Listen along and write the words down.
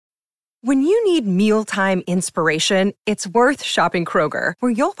When you need mealtime inspiration, it's worth shopping Kroger,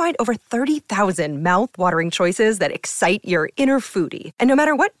 where you'll find over 30,000 mouth-watering choices that excite your inner foodie. And no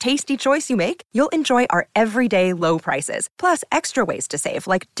matter what tasty choice you make, you'll enjoy our everyday low prices, plus extra ways to save,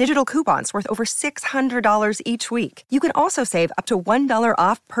 like digital coupons worth over $600 each week. You can also save up to $1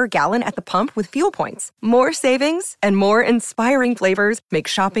 off per gallon at the pump with fuel points. More savings and more inspiring flavors make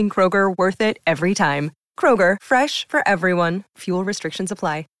shopping Kroger worth it every time. Kroger, fresh for everyone. Fuel restrictions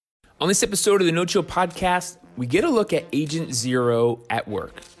apply. On this episode of the No Chill Podcast, we get a look at Agent Zero at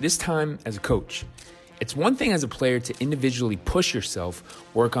work, this time as a coach. It's one thing as a player to individually push yourself,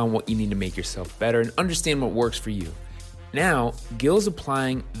 work on what you need to make yourself better, and understand what works for you. Now, Gil's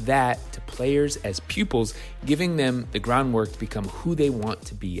applying that to players as pupils, giving them the groundwork to become who they want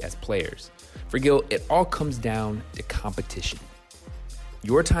to be as players. For Gil, it all comes down to competition.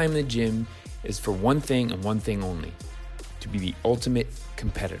 Your time in the gym is for one thing and one thing only: to be the ultimate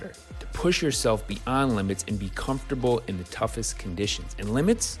competitor, to push yourself beyond limits and be comfortable in the toughest conditions. And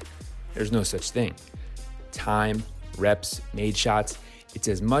limits, there's no such thing. Time, reps, made shots, it's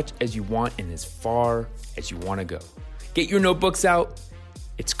as much as you want and as far as you want to go. Get your notebooks out.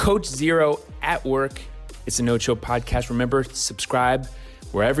 It's Coach Zero at work. It's a No Chill Podcast. Remember, subscribe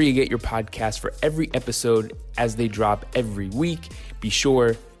wherever you get your podcasts for every episode as they drop every week. Be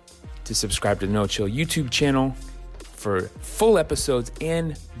sure to subscribe to the No Chill YouTube channel for full episodes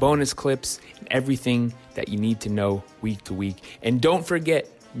and bonus clips and everything that you need to know week to week. And don't forget,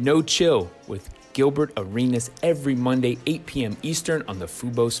 No Chill with Gilbert Arenas every Monday, 8 p.m. Eastern on the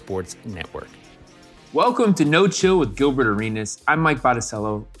Fubo Sports Network. Welcome to No Chill with Gilbert Arenas. I'm Mike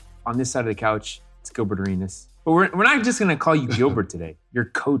Botticello. On this side of the couch, it's Gilbert Arenas. But we're not just going to call you Gilbert today. You're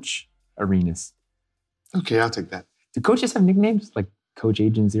Coach Arenas. Okay, I'll take that. Do coaches have nicknames like Coach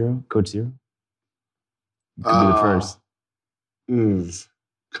Agent Zero, Coach Zero? You could be the first.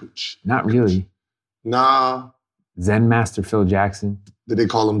 Coach. Not really. Nah. Zen Master Phil Jackson. Did they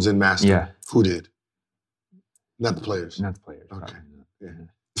call him Zen Master? Yeah. Who did? Not the players. Not the players. Okay.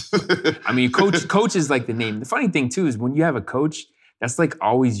 Yeah. I mean, coach is like the name. The funny thing too is when you have a coach, that's like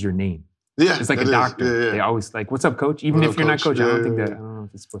always your name. Yeah. It's like a doctor. Yeah, yeah. They always like, what's up, coach? Even if you're not coach, I don't know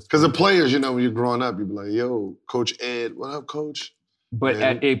if it's supposed to. Because the players, when you're growing up, you'd be like, yo, Coach Ed, what up, coach?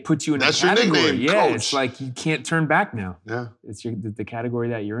 But it puts you in that's a category. Your nickname, yeah, coach. It's like you can't turn back now. Yeah. It's the category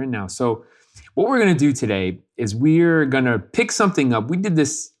that you're in now. So what we're going to do today is we're going to pick something up. We did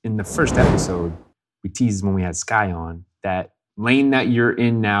this in the first episode. We teased when we had Sky on that lane that you're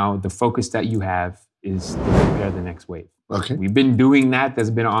in now, the focus that you have is to prepare the next wave. Okay. We've been doing that. That's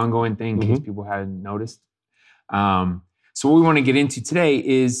been an ongoing thing in case people haven't noticed. So what we want to get into today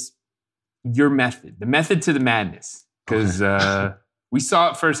is your method, the method to the madness. Because we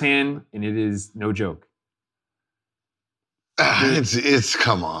saw it firsthand, and it is no joke. It's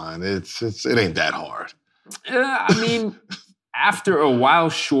come on. It ain't that hard. I mean, after a while,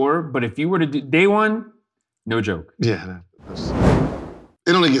 sure. But if you were to do day one, no joke. Yeah.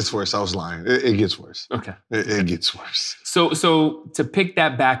 It only gets worse. I was lying. It gets worse. Okay. It gets worse. So to pick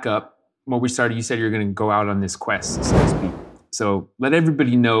that back up, when we started, you said you're going to go out on this quest, so to speak. So let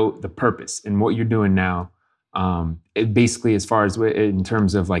everybody know the purpose and what you're doing now. It basically, as far as in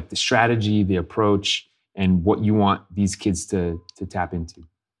terms of like the strategy, the approach, and what you want these kids to tap into.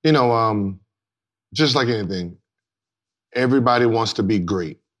 Just like anything, everybody wants to be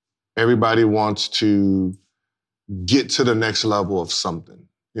great. Everybody wants to get to the next level of something.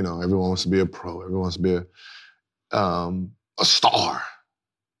 Everyone wants to be a pro. Everyone wants to be a star,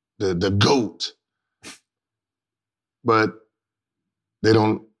 the GOAT. But they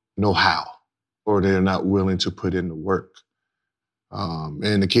don't know how, or they're not willing to put in the work.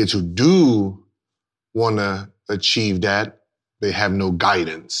 And the kids who do want to achieve that, they have no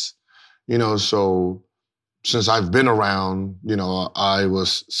guidance. So since I've been around, I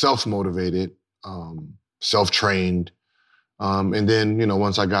was self-motivated, self-trained. And then,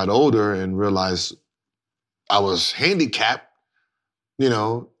 once I got older and realized I was handicapped,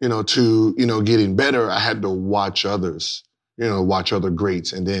 to getting better, I had to watch others, watch other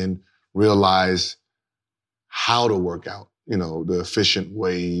greats, and then realize how to work out, the efficient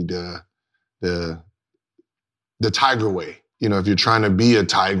way, the tiger way. If you're trying to be a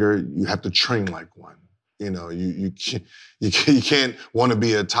tiger, you have to train like one. You can't want to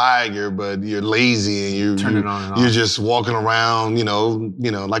be a tiger, but you're lazy and you're just walking around,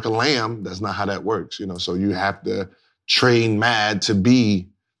 like a lamb. That's not how that works, So you have to train mad to be,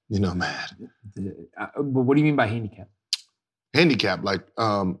 mad. But what do you mean by handicap? Handicap, like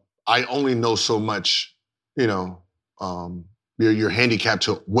I only know so much, you're handicapped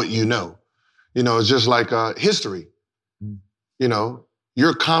to what you know. It's just like history. You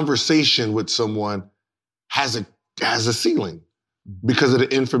your conversation with someone has a ceiling because of the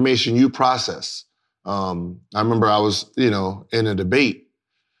information you process. I remember I was, in a debate,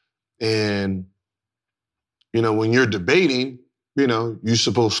 and, when you're debating, you're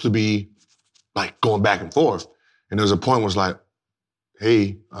supposed to be like going back and forth. And there was a point where it's like,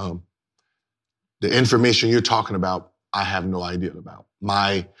 hey, the information you're talking about, I have no idea about.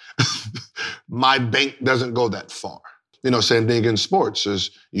 My bank doesn't go that far. Same thing in sports.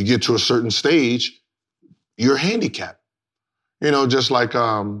 As you get to a certain stage, you're handicapped. Just like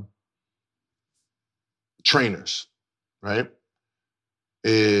trainers, right?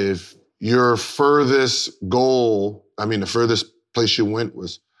 If your furthest goal, the furthest place you went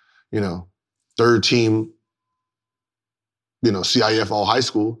was, third team, CIF all high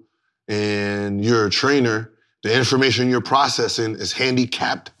school, and you're a trainer, the information you're processing is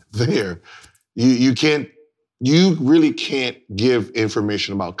handicapped there. You really can't give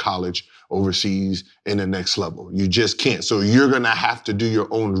information about college overseas in the next level. You just can't. So you're going to have to do your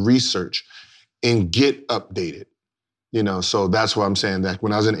own research and get updated. So that's why I'm saying that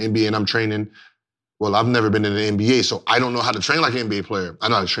when I was in the NBA and I'm training, well, I've never been in the NBA, so I don't know how to train like an NBA player. I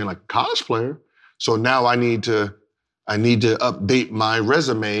know how to train like a college player. So now I need to update my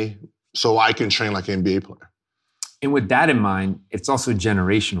resume so I can train like an NBA player. And with that in mind, it's also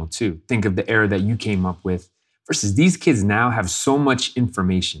generational too. Think of the era that you came up with versus these kids now have so much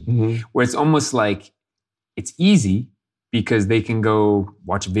information where it's almost like it's easy because they can go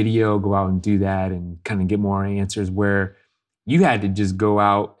watch a video, go out and do that and kind of get more answers, where you had to just go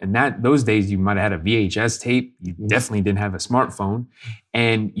out, and those days you might have had a VHS tape. You definitely didn't have a smartphone,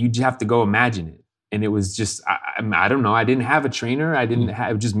 and you just have to go imagine it. And it was just, I don't know, I didn't have a trainer. I didn't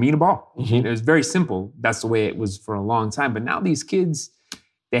have, just me and a ball. It was very simple. That's the way it was for a long time. But now these kids,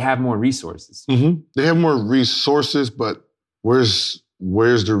 they have more resources. They have more resources, but where's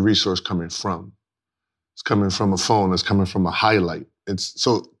the resource coming from? It's coming from a phone. It's coming from a highlight.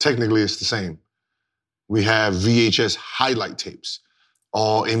 So technically it's the same. We have VHS highlight tapes,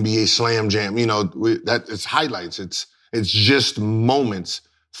 all NBA Slam Jam. That it's highlights. It's just moments,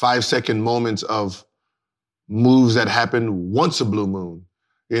 5-second moments of moves that happen once a blue moon.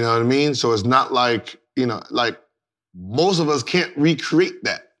 You know what I mean? So it's not like, like most of us can't recreate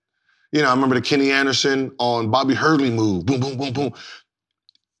that. I remember the Kenny Anderson on Bobby Hurley move. Boom, boom, boom, boom.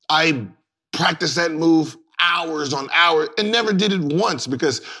 I practiced that move hours on hours and never did it once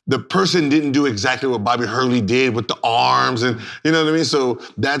because the person didn't do exactly what Bobby Hurley did with the arms and, you know what I mean? So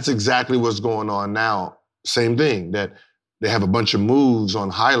that's exactly what's going on now. Same thing, that they have a bunch of moves on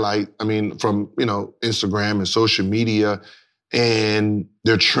highlight, from, Instagram and social media, and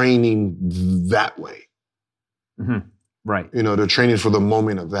they're training that way. Right. They're training for the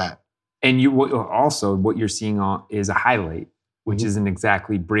moment of that. And what you're seeing is a highlight, which isn't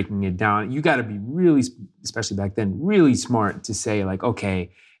exactly breaking it down. You got to be really, especially back then, really smart to say like,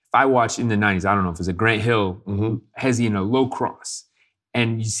 okay, if I watched in the 90s, I don't know if it was a Grant Hill, Hezzy in a low cross,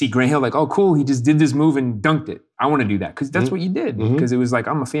 and you see Grant Hill like, oh, cool, he just did this move and dunked it. I want to do that because that's what you did. Because it was like,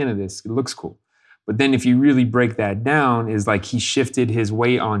 I'm a fan of this. It looks cool. But then if you really break that down, is like he shifted his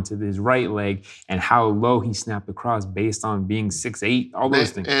weight onto his right leg and how low he snapped across based on being 6'8", all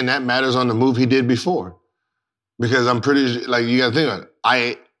those things. And that matters on the move he did before. Because I'm pretty, like, you got to think about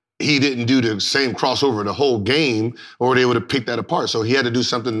it. He didn't do the same crossover the whole game, or they would have picked that apart. So he had to do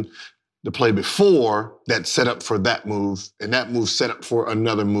something to play before that set up for that move, and that move set up for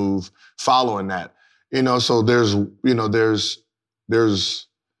another move following that. So there's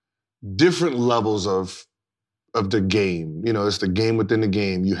different levels of the game. It's the game within the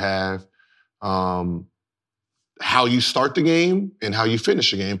game. You have how you start the game and how you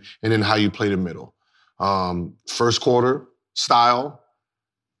finish the game, and then how you play the middle. First quarter style,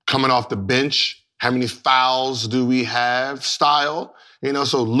 coming off the bench, how many fouls do we have style?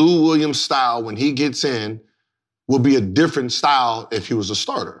 So Lou Williams style, when he gets in, will be a different style if he was a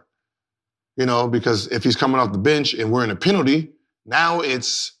starter. Because if he's coming off the bench and we're in a penalty, now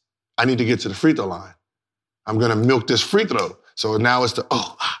it's, I need to get to the free throw line. I'm going to milk this free throw. So now it's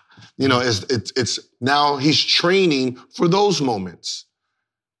it's now he's training for those moments.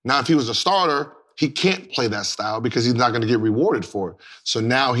 Now, if he was a starter, he can't play that style because he's not going to get rewarded for it. So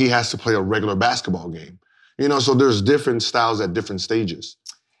now he has to play a regular basketball game. So there's different styles at different stages.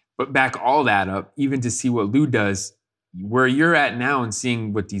 But back all that up, even to see what Lou does, where you're at now and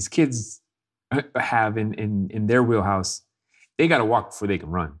seeing what these kids have in their wheelhouse, they got to walk before they can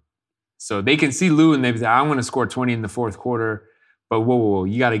run. So they can see Lou and they say, I want to score 20 in the fourth quarter, but whoa,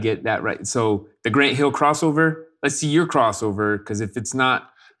 you got to get that right. So the Grant Hill crossover, let's see your crossover, because if it's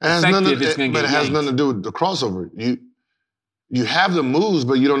not effective, it's going to get yanked. But it has nothing to do with the crossover. you have the moves,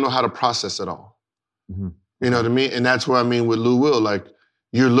 but you don't know how to process it all. Mm-hmm. You know what I mean? And that's what I mean with Lou Will. Like,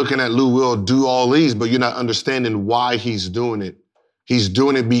 you're looking at Lou Will do all these, but you're not understanding why he's doing it. He's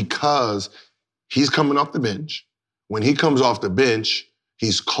doing it because he's coming off the bench. When he comes off the bench,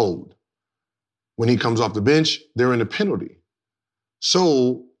 he's cold. When he comes off the bench, they're in a penalty.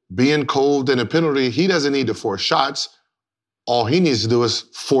 So being cold in a penalty, he doesn't need to force shots. All he needs to do is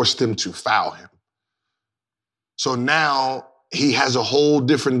force them to foul him. So now he has a whole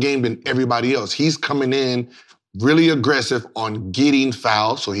different game than everybody else. He's coming in really aggressive on getting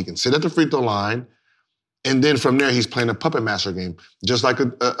fouled so he can sit at the free throw line. And then from there, he's playing a puppet master game, just like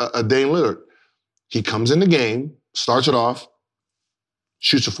a Dame Lillard. He comes in the game, starts it off,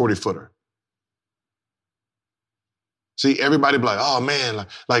 shoots a 40-footer. See, everybody be like, oh man,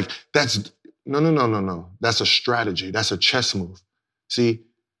 like that's, no. That's a strategy. That's a chess move. See,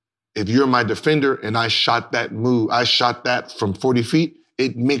 if you're my defender and I shot that from 40 feet,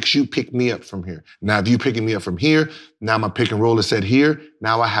 it makes you pick me up from here. Now, if you picking me up from here, now my pick and roll is set here.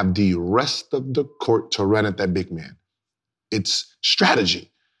 Now I have the rest of the court to run at that big man. It's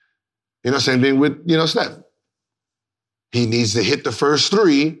strategy. Same thing with, Steph. He needs to hit the first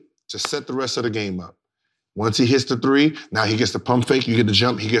three to set the rest of the game up. Once he hits the three, now he gets the pump fake, you get the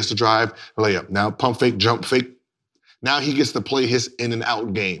jump, he gets to drive, layup. Now pump fake, jump fake. Now he gets to play his in and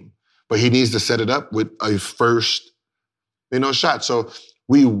out game. But he needs to set it up with a first, shot. So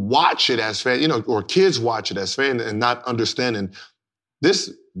we watch it as fans, or kids watch it as fans and not understanding this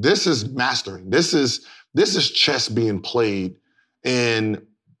is mastering. This is chess being played, and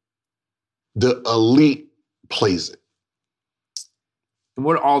the elite plays it. And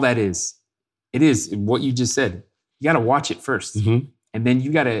what all that is, it is what you just said. You got to watch it first. Mm-hmm. And then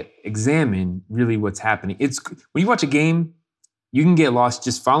you got to examine really what's happening. When you watch a game, you can get lost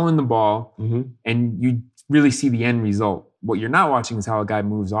just following the ball, mm-hmm. and you really see the end result. What you're not watching is how a guy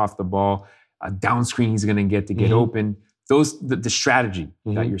moves off the ball, a down screen he's going to get mm-hmm. open. The strategy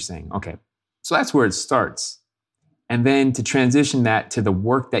mm-hmm. that you're saying. Okay, so that's where it starts. And then to transition that to the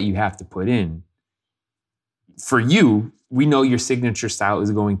work that you have to put in, for you, we know your signature style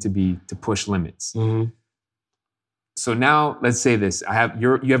is going to be to push limits. Mm-hmm. So now let's say this.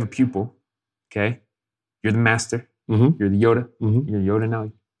 You have a pupil, okay? You're the master. Mm-hmm. You're the Yoda. Mm-hmm. You're Yoda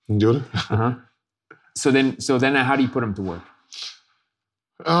now. Yoda? Uh-huh. So then how do you put them to work?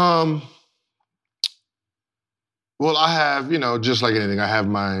 Well, I have, just like anything, I have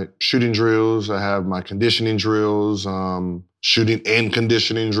my shooting drills, I have my conditioning drills, shooting and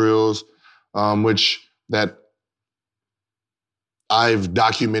conditioning drills, which that I've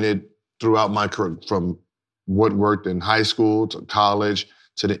documented throughout my career, from what worked in high school to college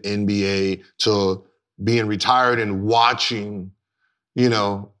to the NBA to being retired and watching,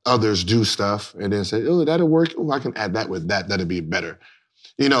 others do stuff and then say, oh, that'll work. Oh, I can add that with that. That'll be better.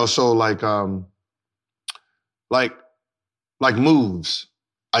 So like moves.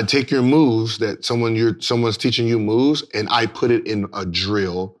 I take your moves that someone's teaching you moves, and I put it in a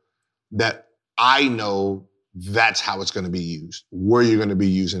drill that I know that's how it's going to be used, where you're going to be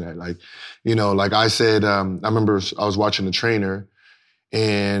using it. Like, like I said, I remember I was watching the trainer,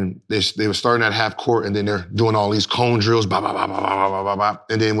 and they were starting at half court, and then they're doing all these cone drills, blah, blah, blah, blah, blah, blah, blah, blah.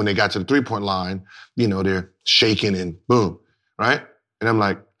 And then when they got to the three-point line, they're shaking and boom, right? And I'm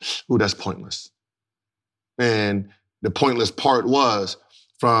like, ooh, that's pointless. And the pointless part was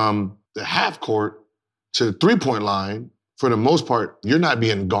from the half court to the three-point line, for the most part, you're not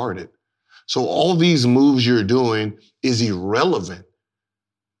being guarded. So all these moves you're doing is irrelevant.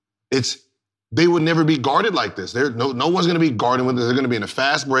 They would never be guarded like this. No one's going to be guarding with this. They're going to be in a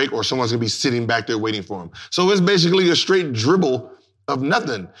fast break, or someone's going to be sitting back there waiting for them. So it's basically a straight dribble of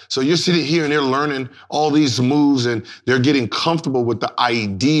nothing. So you're sitting here and they're learning all these moves and they're getting comfortable with the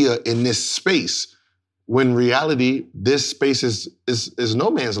idea in this space. When in reality, this space is no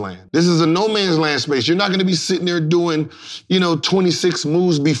man's land. This is a no man's land space. You're not going to be sitting there doing, 26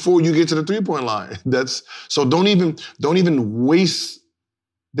 moves before you get to the three-point line. So don't even waste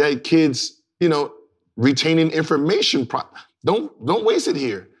that kid's, retaining information. Don't waste it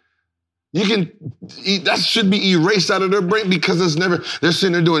here. That should be erased out of their brain, because they're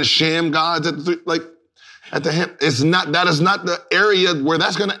sitting there doing sham gods at the hem. That is not the area where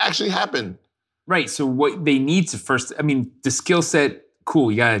that's going to actually happen. Right. So what they need to first, the skill set,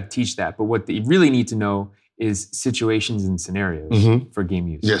 cool, you got to teach that. But what they really need to know is situations and scenarios mm-hmm. for game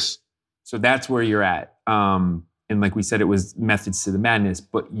use. Yes. So that's where you're at. And like we said, it was methods to the madness,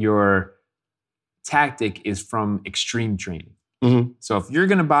 but your tactic is from extreme training. Mm-hmm. So if you're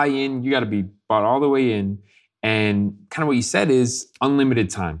going to buy in, you got to be bought all the way in. And kind of what you said is unlimited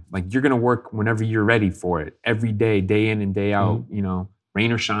time. Like you're going to work whenever you're ready for it, every day, day in and day out, you know,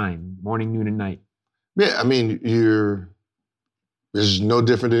 rain or shine, morning, noon, and night. Yeah, I mean, there's no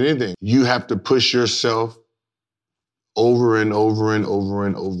different than anything. You have to push yourself over and over and over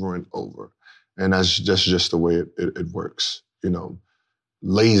and over and over. And that's just the way it works. You know,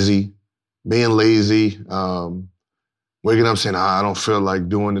 being lazy, waking up saying, I don't feel like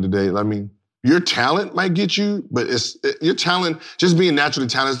doing it today. I mean, your talent might get you, but your talent, just being naturally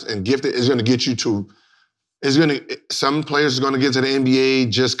talented and gifted is going to get you to, some players are going to get to the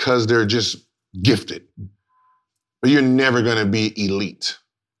NBA just because they're just gifted. But you're never going to be elite.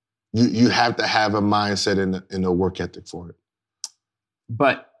 You have to have a mindset and a work ethic for it.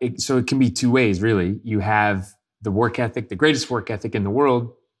 But so it can be two ways, really. You have the work ethic, the greatest work ethic in the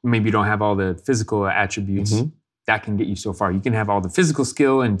world. Maybe you don't have all the physical attributes. That can get you so far. You can have all the physical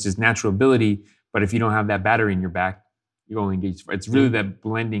skill and just natural ability, but if you don't have that battery in your back, you only get you so far. It's really that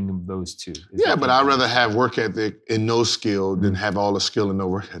blending of those two. Yeah, but I'd rather have work ethic and no skill than have all the skill and no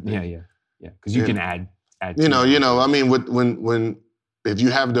work ethic. Yeah. Because you can add. You know. I mean, when if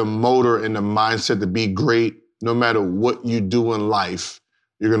you have the motor and the mindset to be great, no matter what you do in life,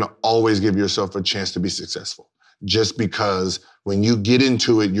 you're gonna always give yourself a chance to be successful. Just because when you get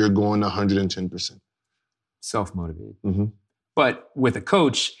into it, you're going 110%. Self-motivated. But with a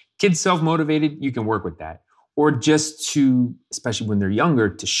coach, kids self-motivated, you can work with that. Or just to, especially when they're younger,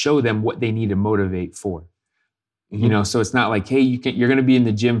 to show them what they need to motivate for. You know, so it's not like, hey, you're going to be in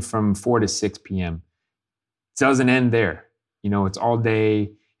the gym from 4 to 6 p.m. It doesn't end there. You know, it's all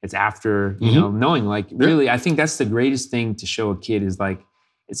day, it's after, you know, knowing like really, I think that's the greatest thing to show a kid is like,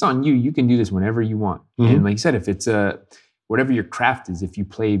 it's on you. You can do this whenever you want. And like you said, if it's whatever your craft is, if you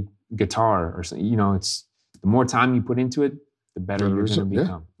play guitar or something, you know, it's the more time you put into it, the better you're going to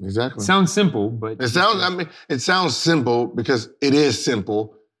become. Yeah, exactly. It sounds simple, but it sounds simple because it is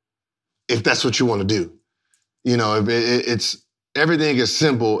simple if that's what you want to do. You know, if it's everything is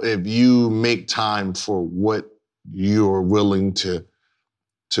simple if you make time for what you're willing to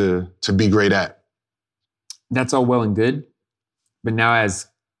be great at. That's all well and good, but now as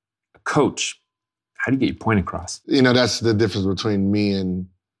a coach, how do you get your point across? You know, that's the difference between me and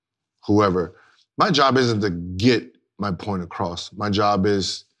whoever. My job isn't to get my point across. My job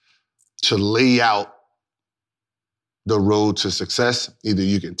is to lay out the road to success. Either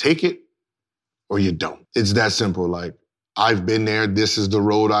you can take it or you don't. It's that simple. Like, I've been there. This is the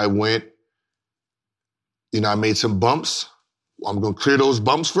road I went. You know, I made some bumps. I'm going to clear those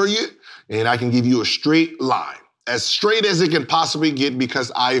bumps for you, and I can give you a straight line, as straight as it can possibly get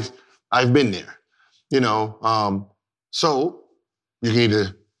because I've been there. You know, so you can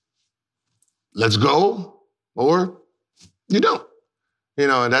either let's go or you don't. You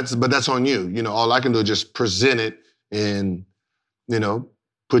know, and that's on you. You know, all I can do is just present it and, you know,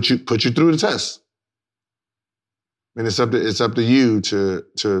 put you through the test. And it's up to you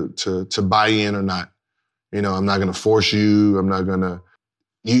to buy in or not. You know, I'm not gonna force you. I'm not gonna.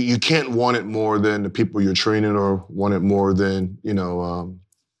 You can't want it more than the people you're training, or want it more than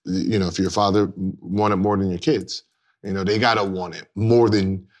if your father want it more than your kids. You know, they gotta want it more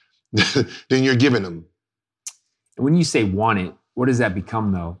than you're giving them. When you say want it, what does that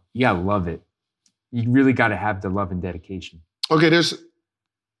become though? You gotta love it. You really gotta have the love and dedication. Okay, there's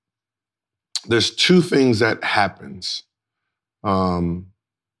two things that happens to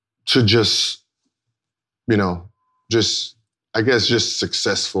just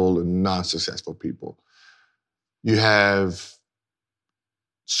successful and non-successful people. You have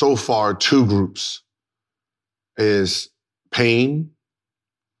so far two groups is pain,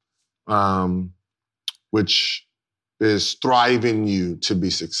 which is thriving you to be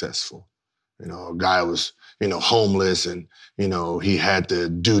successful. You know, a guy was, homeless and, he had to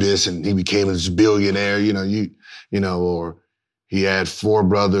do this and he became this billionaire, or he had 4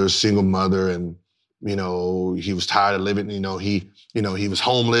 brothers, single mother, and, he was tired of living, he was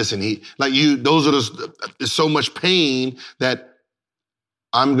homeless and there's so much pain that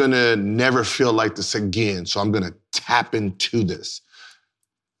I'm gonna never feel like this again. So I'm gonna tap into this.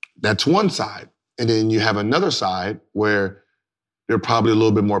 That's one side. And then you have another side where they're probably a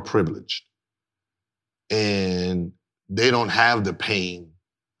little bit more privileged. And they don't have the pain.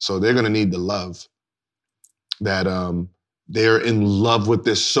 So they're gonna need the love. That they're in love with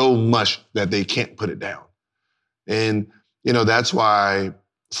this so much that they can't put it down. And, that's why,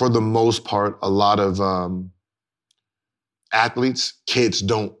 for the most part, a lot of kids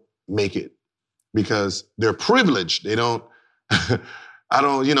don't make it because they're privileged. They don't, I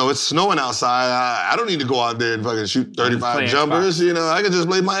don't, it's snowing outside. I don't need to go out there and fucking shoot 35 jumpers. Xbox. I can just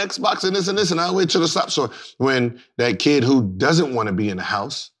play my Xbox and this, and I'll wait till the stop. So when that kid who doesn't want to be in the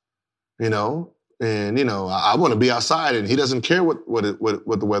house, and, I want to be outside and he doesn't care what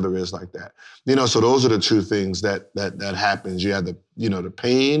the weather is like that. So those are the two things that happens. You have the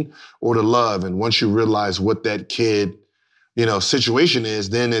pain or the love. And once you realize what that kid, situation is,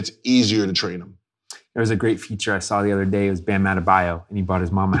 then it's easier to train them. There was a great feature I saw the other day. It was Bam Adebayo, and he bought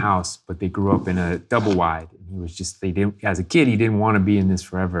his mom a house, but they grew up in a double wide. And he was as a kid, he didn't want to be in this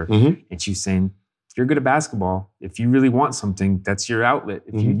forever. Mm-hmm. And she was saying, if you're good at basketball, if you really want something, that's your outlet.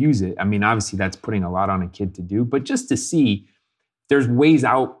 If you use it, I mean, obviously that's putting a lot on a kid to do, but just to see there's ways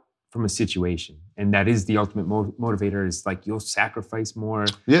out from a situation. And that is the ultimate motivator is like, you'll sacrifice more.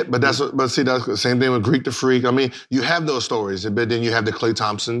 Yeah, but that's the same thing with Greek the Freak. I mean, you have those stories, but then you have the Klay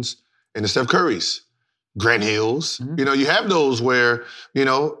Thompsons and the Steph Currys, Grant Hills. Mm-hmm. You have those where,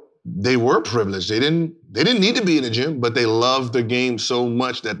 they were privileged. They didn't need to be in the gym, but they loved the game so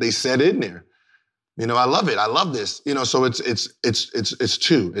much that they sat in there. I love it. I love this. So it's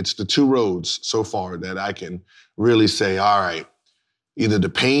two. It's the two roads so far that I can really say, all right, either the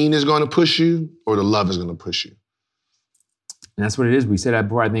pain is going to push you or the love is going to push you. And that's what it is. We said that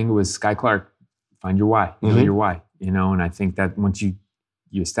before. I think it was Sky Clark. Find your why. Know your why. And I think that once you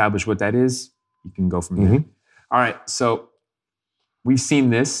establish what that is, you can go from there. All right. So we've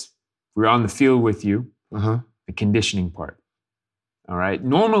seen this. We're on the field with you. The conditioning part. All right.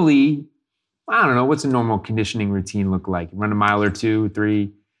 Normally, I don't know, what's a normal conditioning routine look like? Run a mile or 2,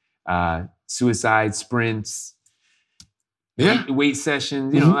 3, suicide sprints, weight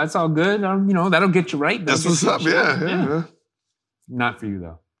sessions, that's all good. That'll get you right. That's what's up, yeah. Not for you,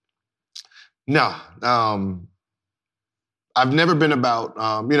 though. No. I've never been about,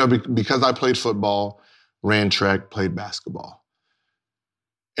 because I played football, ran track, played basketball.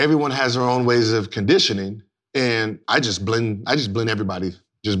 Everyone has their own ways of conditioning, and I just blend everybody,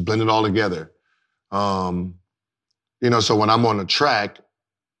 just blend it all together. So when I'm on the track,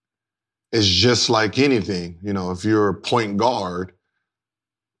 it's just like anything. If you're a point guard,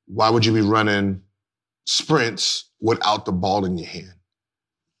 why would you be running sprints without the ball in your hand?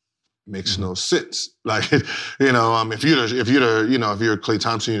 Makes no sense. Like, if you're Klay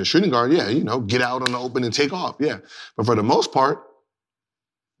Thompson, you're a shooting guard, get out on the open and take off, yeah. But for the most part,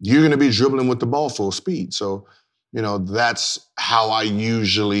 you're going to be dribbling with the ball full speed. So, that's how I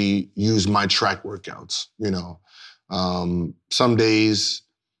usually use my track workouts. Some days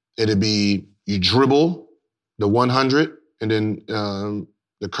it'd be you dribble the 100 and then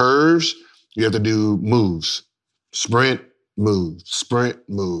the curves, you have to do moves. Sprint,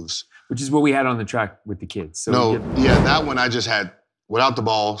 moves. Which is what we had on the track with the kids. So that one I just had without the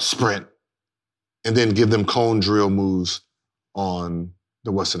ball, sprint, and then give them cone drill moves on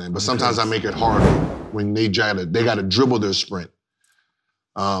the what's the name. But sometimes I make it harder when they got to dribble their sprint.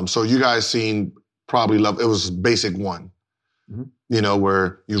 So you guys probably love, it was basic one.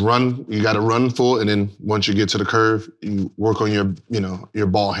 Where you got to run full, and then once you get to the curve, you work on your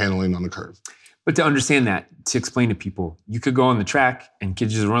ball handling on the curve. But to understand that, to explain to people, you could go on the track and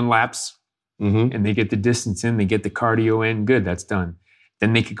kids just run laps and they get the distance in, they get the cardio in, good, that's done.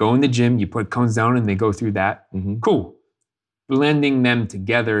 Then they could go in the gym, you put cones down and they go through that. Cool. Blending them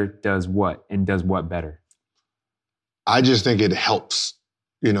together does what, and does what better? I just think it helps,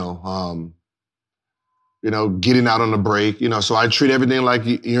 getting out on the break, so I treat everything like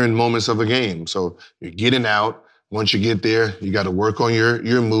you're in moments of a game. So you're getting out. Once you get there, you got to work on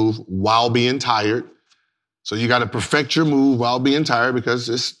your move while being tired. So you got to perfect your move while being tired, because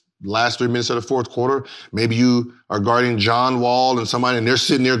it's last 3 minutes of the fourth quarter. Maybe you are guarding John Wall and somebody, and they're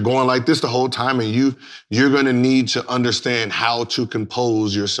sitting there going like this the whole time, and you're going to need to understand how to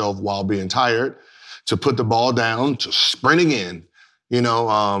compose yourself while being tired, to put the ball down, to sprint again,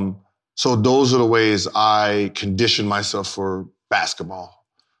 So those are the ways I condition myself for basketball.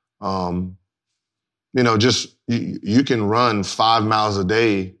 You can run 5 miles a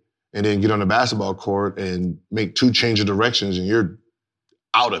day and then get on the basketball court and make 2 change of directions and you're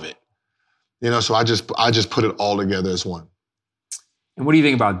out of it. So I just put it all together as one. And what do you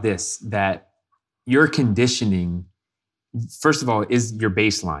think about this? That your conditioning, first of all, is your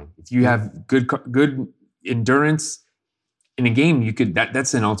baseline. If you have good endurance in a game,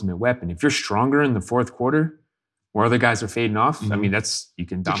 that's an ultimate weapon. If you're stronger in the fourth quarter, where other guys are fading off, I mean, you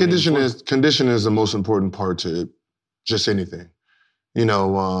can dominate. Condition is the most important part to just anything.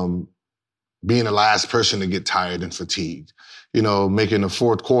 Being the last person to get tired and fatigued, making the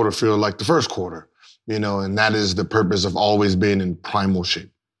fourth quarter feel like the first quarter, and that is the purpose of always being in primal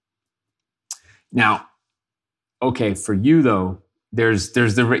shape. Now, okay, for you though, there's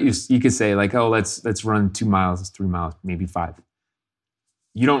you could say like, oh, let's run 2 miles, 3 miles, maybe 5.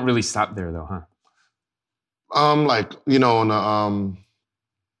 You don't really stop there though, huh? Like,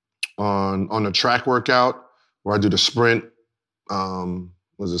 on the track workout where I do the sprint,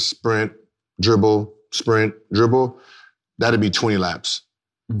 was a sprint, dribble, sprint, dribble, that'd be 20 laps.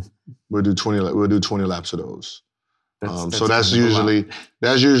 We'll do 20 laps of those. So that's usually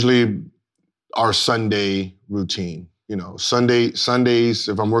our Sunday routine. Sundays,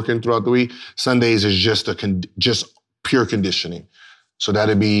 if I'm working throughout the week, Sundays is just pure conditioning. So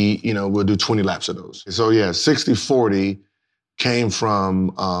that'd be, we'll do 20 laps of those. So yeah, 60-40 came from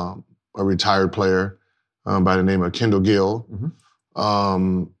a retired player by the name of Kendall Gill.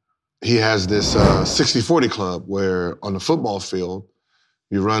 Mm-hmm. He has this 60-40 club where on the football field,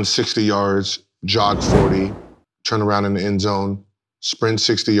 you run 60 yards, jog 40, turn around in the end zone, sprint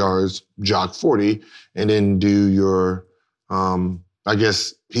 60 yards, jog 40, and then do your, I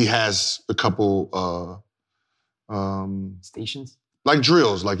guess he has a couple stations? Like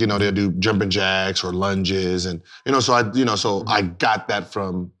drills, like, they'll do jumping jacks or lunges. And, so I got that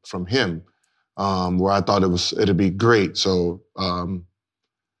from him, where I thought it'd be great. So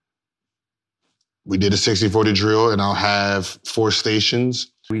we did a 60-40 drill, and I'll have 4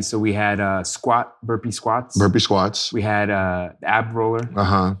 stations. So we had burpee squats. Burpee squats. We had the ab roller.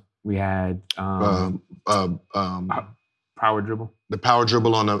 Uh-huh. We had power dribble. The power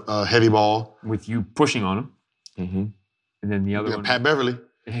dribble on a heavy ball. With you pushing on them. Mm-hmm. And then the other one. Pat Beverly.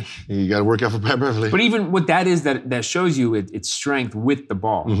 You got to work out for Pat Beverly. But even what that is, that shows you its strength with the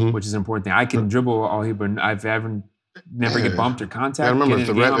ball, mm-hmm. which is an important thing. I can dribble all here, but I've never get bumped or contact. I remember, if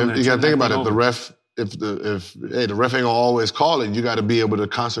the ref, you got to think about it. The ref, if the ref ain't gonna always call it, you got to be able to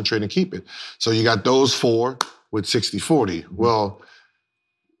concentrate and keep it. So you got those 4 with 60-40. Mm-hmm. Well,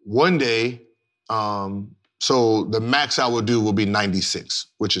 one day, so the max I would do will be 96,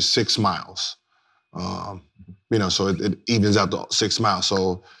 which is 6 miles. So it evens out to 6 miles.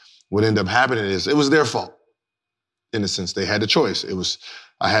 So what ended up happening is it was their fault. In a sense, they had the choice. It was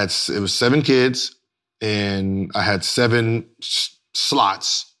 7 kids, and I had 7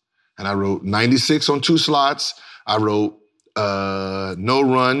 slots, and I wrote 96 on 2 slots. I wrote no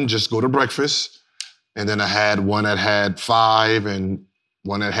run, just go to breakfast, and then I had one that had 5 and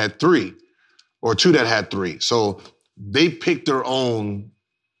one that had 3, or 2 that had 3. So they picked their own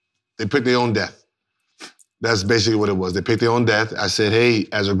death. That's basically what it was. They picked their own death. I said, hey,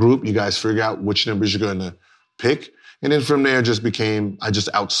 as a group, you guys figure out which numbers you're going to pick. And then from there, I just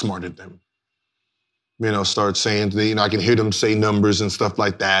outsmarted them. Start saying, I can hear them say numbers and stuff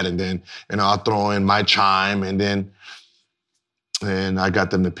like that. And then, I'll throw in my chime, and I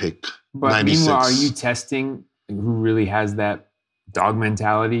got them to pick 96. But meanwhile, are you testing who really has that dog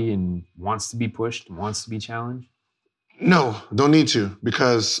mentality and wants to be pushed, wants to be challenged? No, don't need to,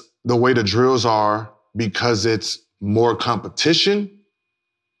 because the way the drills are, because it's more competition,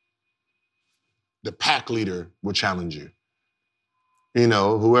 the pack leader will challenge you.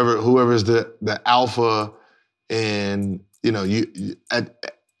 Whoever's the alpha, and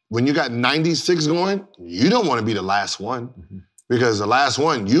when you got 96 going, you don't want to be the last one, mm-hmm. because the last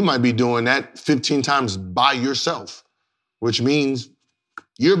one, you might be doing that 15 times by yourself, which means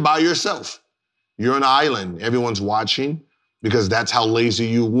you're by yourself. You're on an island. Everyone's watching. Because that's how lazy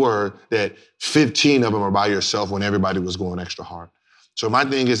you were, that 15 of them are by yourself when everybody was going extra hard. So my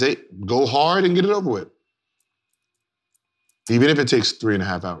thing is, hey, go hard and get it over with. Even if it takes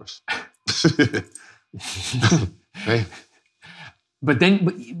 3.5 hours. Hey. But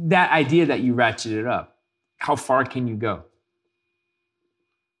that idea that you ratcheted up, how far can you go?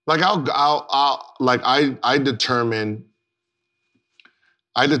 Like I determine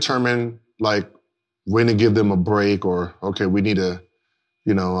like when to give them a break, or okay, we need a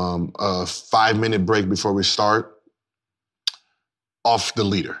 5-minute break before we start, off the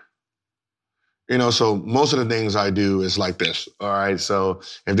leader. So most of the things I do is like this. All right, so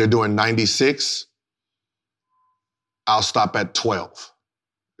if they're doing 96, I'll stop at 12,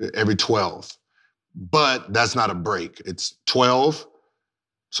 every 12. But that's not a break. It's 12.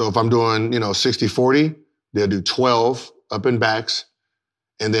 So if I'm doing, 60-40, they'll do 12 up and backs,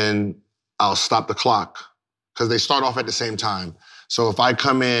 and then I'll stop the clock, because they start off at the same time. So if I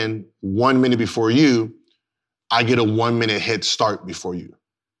come in 1 minute before you, I get a 1 minute head start before you.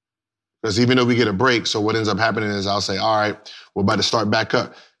 Because even though we get a break, so what ends up happening is I'll say, all right, we're about to start back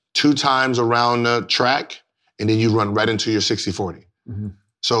up. 2 times around the track, and then you run right into your 60-40. Mm-hmm.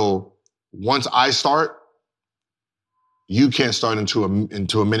 So once I start, you can't start until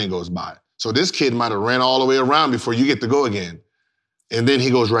a minute goes by. So this kid might have ran all the way around before you get to go again. And then he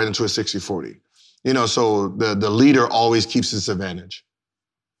goes right into a 60-40. So the leader always keeps its advantage.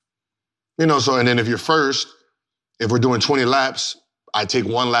 So, and then if you're first, if we're doing 20 laps, I take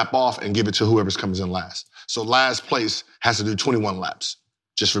 1 lap off and give it to whoever's comes in last. So last place has to do 21 laps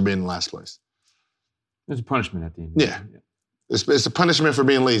just for being in last place. There's a punishment at the end. Yeah. It's a punishment for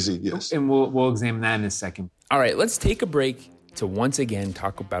being lazy, yes. And we'll examine that in a second. All right, let's take a break to once again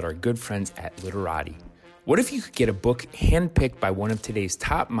talk about our good friends at Literati. What if you could get a book handpicked by one of today's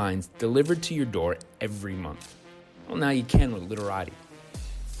top minds delivered to your door every month? Well, now you can with Literati.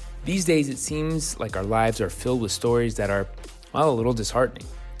 These days, it seems like our lives are filled with stories that are, well, a little disheartening.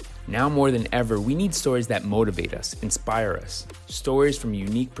 Now more than ever, we need stories that motivate us, inspire us, stories from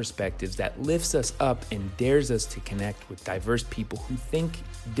unique perspectives that lifts us up and dares us to connect with diverse people who think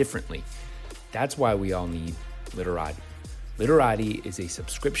differently. That's why we all need Literati. Literati is a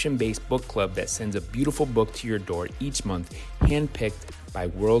subscription-based book club that sends a beautiful book to your door each month, handpicked by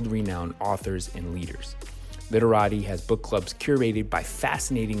world-renowned authors and leaders. Literati has book clubs curated by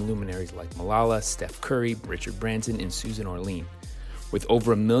fascinating luminaries like Malala, Steph Curry, Richard Branson, and Susan Orlean. With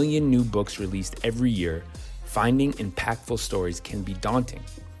over 1 million new books released every year, finding impactful stories can be daunting.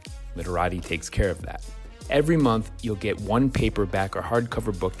 Literati takes care of that. Every month, you'll get 1 paperback or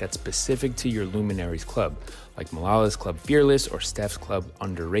hardcover book that's specific to your luminaries club, like Malala's Club Fearless or Steph's Club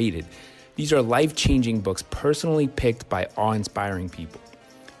Underrated. These are life-changing books personally picked by awe-inspiring people.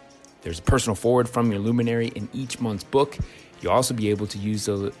 There's a personal forward from your luminary in each month's book. You'll also be able to use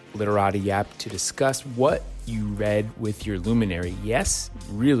the Literati app to discuss what you read with your luminary. Yes,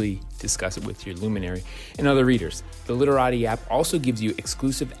 really discuss it with your luminary and other readers. The Literati app also gives you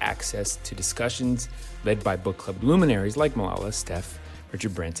exclusive access to discussions led by book club luminaries like Malala, Steph,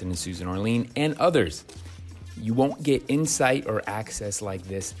 Richard Branson, and Susan Orlean, and others. You won't get insight or access like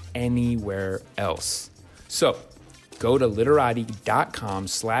this anywhere else. So, go to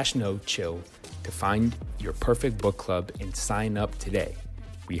literati.com/nochill to find your perfect book club and sign up today.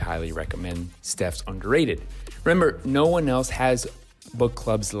 We highly recommend Steph's Underrated. Remember, no one else has book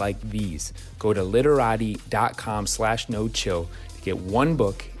clubs like these. Go to literati.com/nochill to get 1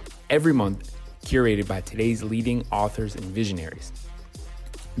 book every month curated by today's leading authors and visionaries.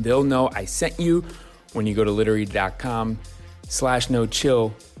 They'll know I sent you when you go to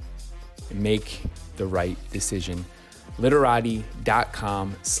literati.com/nochill and make the right decision.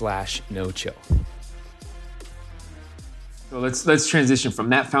 literati.com/nochill. So let's transition from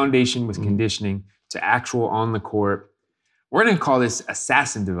that foundation with conditioning to actual on the court. We're going to call this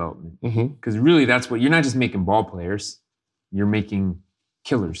assassin development because really that's what you're not just making ball players, you're making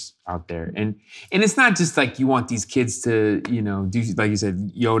killers out there. And it's not just like you want these kids to, do, like you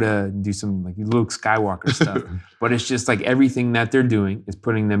said, Yoda, do some like Luke Skywalker stuff, but it's just like everything that they're doing is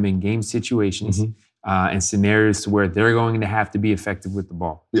putting them in game situations and scenarios to where they're going to have to be effective with the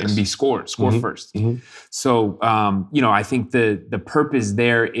ball and be score first. So, I think the purpose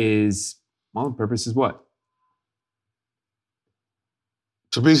there is, well, the purpose is what?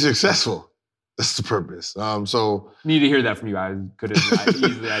 To be successful. That's the purpose. So need to hear that from you. I could have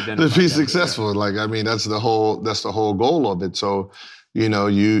easily identified. To be successful, that's the whole goal of it. So,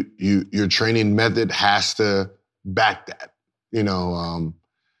 your training method has to back that.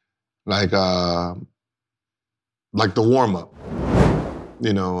 Like the warm up.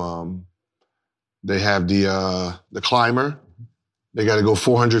 They have the climber. They got to go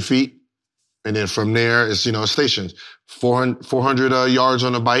 400 feet, and then from there it's stations. 400 yards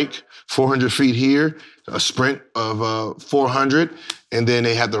on a bike. 400 feet here, a sprint of 400, and then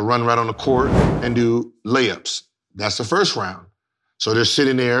they have to run right on the court and do layups. That's the first round. So they're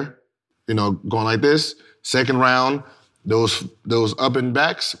sitting there, going like this. Second round, those up and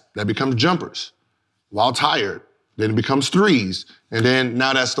backs, that becomes jumpers. While tired, then it becomes threes. And then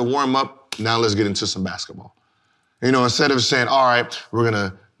now that's the warm up. Now let's get into some basketball. Instead of saying, all right, we're going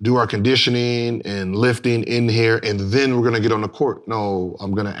to do our conditioning and lifting in here, and then we're going to get on the court. No,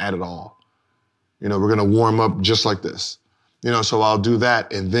 I'm going to add it all. We're going to warm up just like this. So I'll do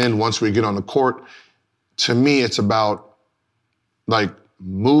that. And then once we get on the court, to me, it's about like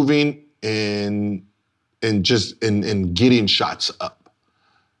moving and just getting shots up.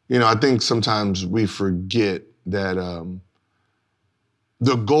 I think sometimes we forget that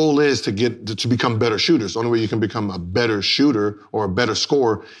the goal is to become better shooters. The only way you can become a better shooter or a better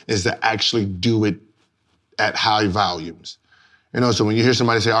scorer is to actually do it at high volumes. So when you hear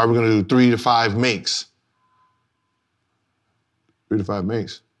somebody say, all right, we're going to do 3 to 5 makes. 3 to 5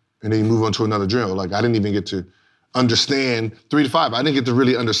 makes. And then you move on to another drill. Like, I didn't even get to understand 3 to 5. I didn't get to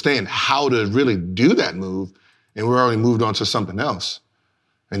really understand how to really do that move. And we already moved on to something else.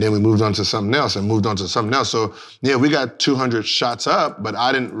 And then we moved on to something else and moved on to something else. So, yeah, we got 200 shots up, but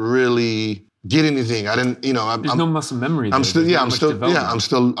I didn't really get anything. I didn't, There's no muscle memory. I'm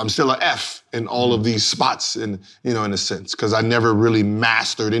still a F in all of these spots in a sense, because I never really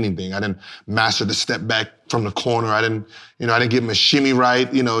mastered anything. I didn't master the step back from the corner. I didn't get my shimmy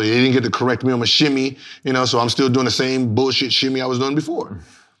right. They didn't get to correct me on my shimmy, so I'm still doing the same bullshit shimmy I was doing before.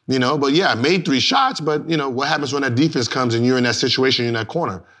 But yeah, I made 3 shots, but what happens when that defense comes and you're in that situation, in that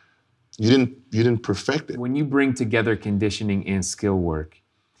corner? You didn't perfect it. When you bring together conditioning and skill work,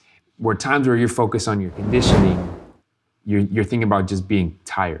 were times where you're focused on your conditioning, you're thinking about just being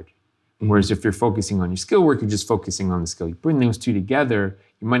tired. Whereas if you're focusing on your skill work, you're just focusing on the skill. You bring those two together,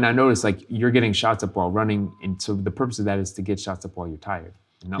 you might not notice like you're getting shots up while running, and so the purpose of that is to get shots up while you're tired.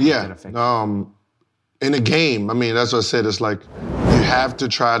 And not let that affect you. In a game, that's what I said. It's like you have to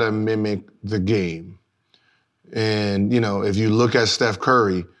try to mimic the game. And if you look at Steph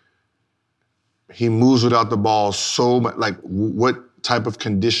Curry, he moves without the ball so much. Like, what type of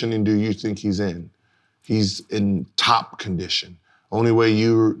conditioning do you think he's in? He's in top condition. The only way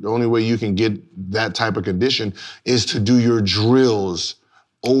you can get that type of condition is to do your drills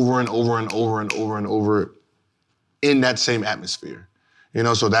over and over and over and over and over in that same atmosphere.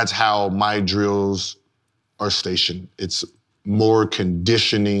 So that's how my drills are stationed. It's more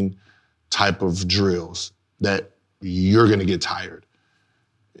conditioning type of drills that you're gonna get tired.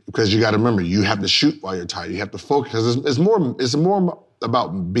 Because you got to remember, you have to shoot while you're tired. You have to focus. It's more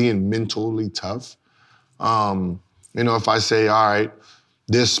about being mentally tough. If I say, all right,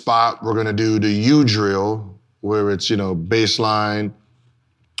 this spot we're gonna do the U drill, where it's baseline,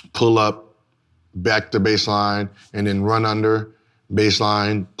 pull up, back to baseline, and then run under,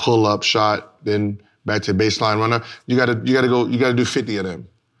 baseline, pull up shot, then back to baseline runner. You gotta do 50 of them.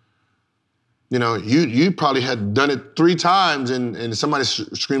 You probably had done it 3 times and somebody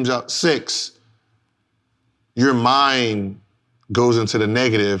screams out 6. Your mind goes into the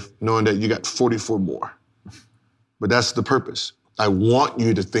negative knowing that you got 44 more. But that's the purpose. I want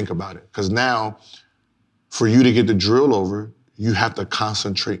you to think about it, because now for you to get the drill over, you have to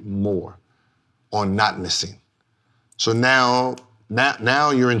concentrate more on not missing. So now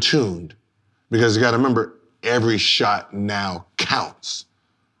you're in tuned, because you got to remember, every shot now counts.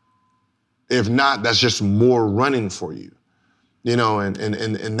 If not, that's just more running for you, and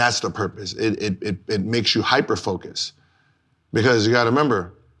that's the purpose. It makes you hyper-focus, because you got to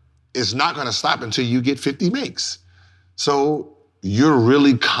remember, it's not going to stop until you get 50 makes. So you're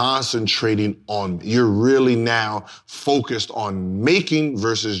really concentrating you're really now focused on making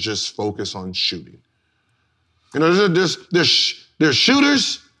versus just focus on shooting. There's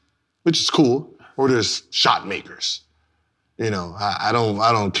shooters, which is cool, or there's shot makers. I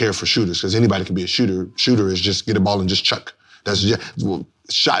don't care for shooters, because anybody can be a shooter. Shooter is just get a ball and just chuck.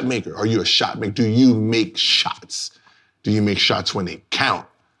 Shot maker. Are you a shot maker? Do you make shots? Do you make shots when they count?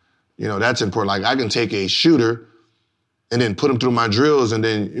 That's important. Like, I can take a shooter and then put him through my drills, and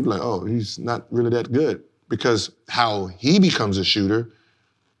then you'd be like, oh, he's not really that good. Because how he becomes a shooter,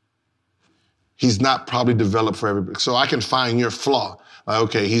 he's not probably developed for everybody. So I can find your flaw. Like,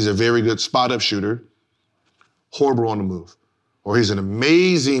 okay, he's a very good spot-up shooter, horrible on the move. Or he's an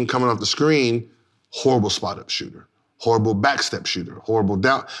amazing coming off the screen, horrible spot-up shooter, horrible backstep shooter, horrible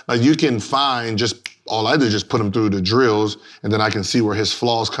down. Like, you can find all I do is just put him through the drills, and then I can see where his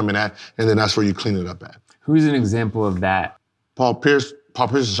flaws coming at, and then that's where you clean it up at. Who's an example of that? Paul Pierce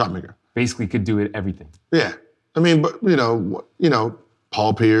is a shot maker. Basically could do it everything. Yeah. But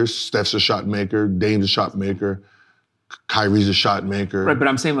Paul Pierce, Steph's a shot maker, Dame's a shot maker, Kyrie's a shot maker. Right, but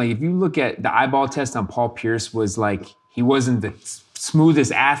I'm saying, like, if you look at the eyeball test on Paul Pierce, was like, he wasn't the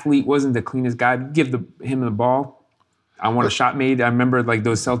smoothest athlete, wasn't the cleanest guy. Give him the ball. I want a shot made. I remember, like,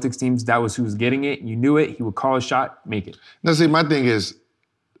 those Celtics teams, that was who was getting it. You knew it. He would call a shot, make it. Now, see, my thing is,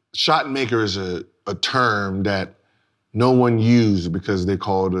 shot maker is a term that no one used because they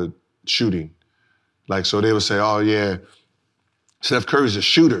called it shooting. Like, so they would say, oh, yeah, Steph Curry's a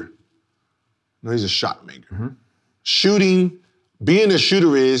shooter. No, he's a shot maker. Mm-hmm. Shooting, being a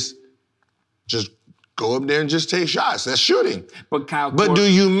shooter is just go up there and just take shots. That's shooting. But But do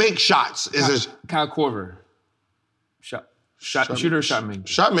you make shots? Kyle Korver. Shooter or shot maker?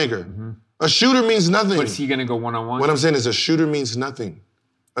 Shot maker. Mm-hmm. A shooter means nothing. But is he going to go one-on-one? What I'm saying is a shooter means nothing.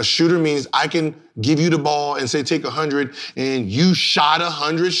 A shooter means I can give you the ball and say take 100, and you shot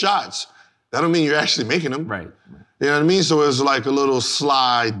 100 shots. That don't mean you're actually making them. Right. You know what I mean? So it's like a little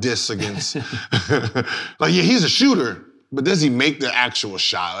sly diss against. Like, yeah, he's a shooter, but does he make the actual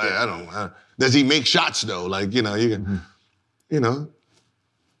shot? I don't know. Does he make shots though? Like, you can,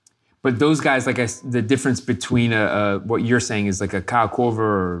 But those guys, like the difference between what you're saying is like a Kyle Korver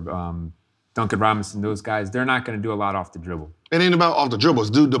or Duncan Robinson, those guys, they're not going to do a lot off the dribble. It ain't about off the dribbles.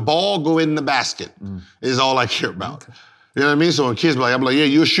 Dude, the ball go in the basket is all I care about. Okay. You know what I mean? So when kids be like, I'm like, yeah,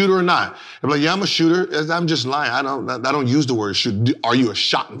 you a shooter or not? I'm like, yeah, I'm a shooter. I'm just lying. I don't use the word shoot. Are you a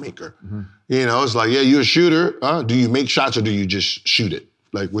shot maker? Mm-hmm. You know, it's like, yeah, you a shooter. Do you make shots or do you just shoot it?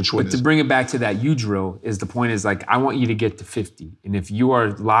 Like, which one? But to bring it back to that you drill is the point is like, I want you to get to 50. And if you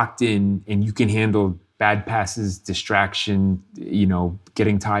are locked in and you can handle bad passes, distraction, you know,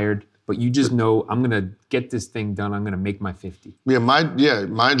 getting tired, but you just know I'm going to get this thing done. I'm going to make my 50. Yeah,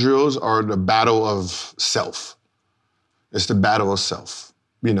 my drills are the battle of self. It's the battle of self,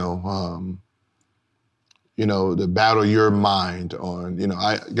 you know, the battle of your mind on, you know,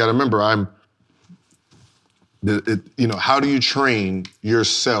 I got to remember how do you train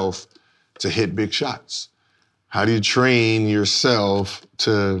yourself to hit big shots? How do you train yourself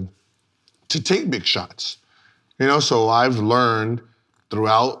to take big shots? You know, so I've learned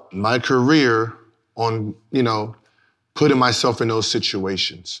throughout my career on, you know, putting myself in those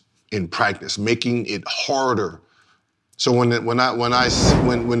situations in practice, making it harder. So when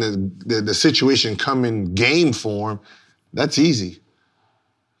the situation come in game form, that's easy.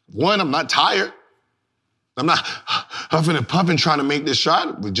 One, I'm not tired. I'm not huffing and puffing trying to make this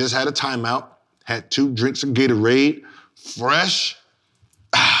shot. We just had a timeout, had 2 drinks of Gatorade, fresh.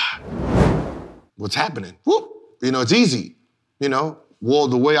 What's happening? Whoop. You know, it's easy. You know, well,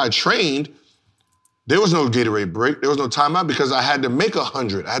 the way I trained, there was no Gatorade break. There was no timeout because I had to make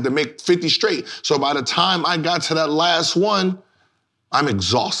 100. I had to make 50 straight. So by the time I got to that last one, I'm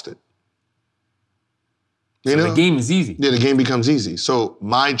exhausted. You know? The game is easy. Yeah, the game becomes easy. So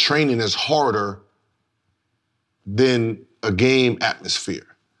my training is harder than a game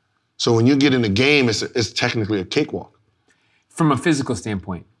atmosphere. So when you get in a game, it's technically a cakewalk. From a physical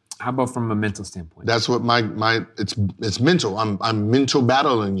standpoint, how about from a mental standpoint? That's what it's mental. I'm mental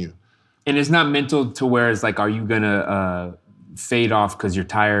battling you. And it's not mental to where it's like, are you gonna fade off because you're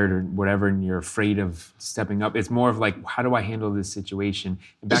tired or whatever and you're afraid of stepping up? It's more of like, how do I handle this situation?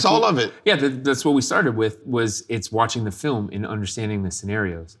 It's all of it. Yeah, that's what we started with, was it's watching the film and understanding the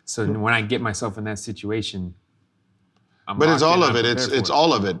scenarios. So when I get myself in that situation, but it's all of it. It's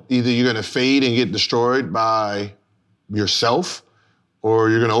all of it. Either you're gonna fade and get destroyed by yourself, or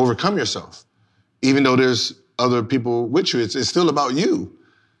you're gonna overcome yourself. Even though there's other people with you, it's still about you.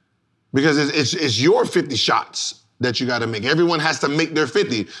 Because it's your 50 shots that you got to make. Everyone has to make their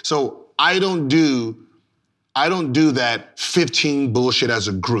 50. So I don't do that 15 bullshit as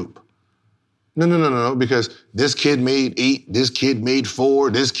a group. No. Because this kid made 8, this kid made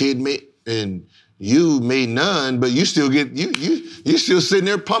 4, this kid made, and you made none, but you still get you still sitting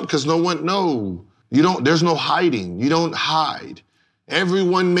there pumped because there's no hiding. You don't hide.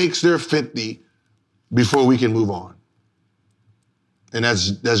 Everyone makes their 50 before we can move on. And that's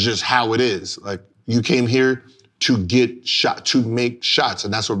just how it is. Like, you came here to to make shots,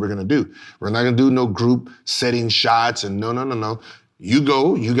 and that's what we're gonna do. We're not gonna do no group setting shots and no. You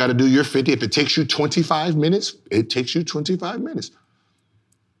go, you gotta do your 50. If it takes you 25 minutes, it takes you 25 minutes.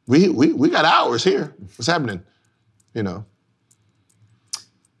 We got hours here. What's happening? You know.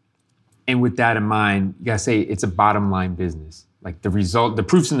 And with that in mind, you gotta say it's a bottom line business. Like the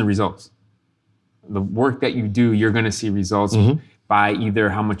proof's in the results. The work that you do, you're gonna see results. Mm-hmm. By either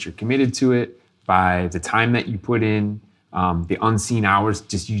how much you're committed to it, by the time that you put in, the unseen hours,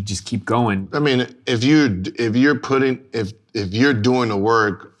 you just keep going. I mean, if you're doing the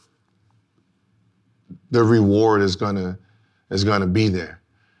work, the reward is gonna be there.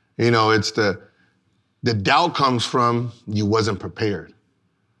 You know, it's the doubt comes from you wasn't prepared.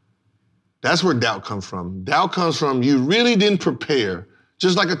 That's where doubt comes from. Doubt comes from you really didn't prepare,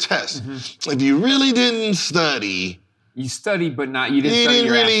 just like a test. Mm-hmm. If you really didn't study. You studied, but you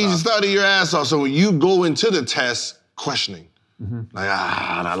didn't really study your ass off. So when you go into the test questioning, like,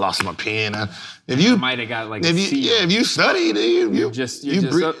 I lost my pen. If you might have got like a C. Yeah, if you studied,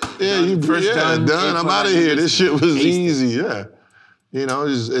 done. I'm out of here. This shit was easy. Yeah, you know,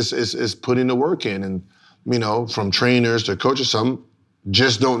 it's putting the work in, and you know, from trainers to coaches, some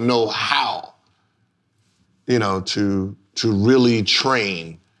just don't know how, you know, to really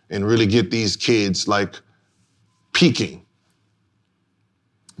train and really get these kids like peaking.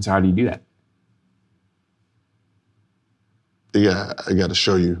 So how do you do that? Yeah, I got to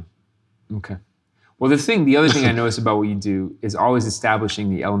show you. Okay. Well, the other thing I notice about what you do is always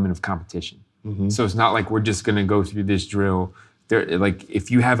establishing the element of competition. Mm-hmm. So it's not like we're just going to go through this drill. Like if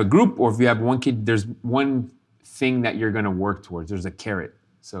you have a group or if you have one kid, there's one thing that you're going to work towards. There's a carrot.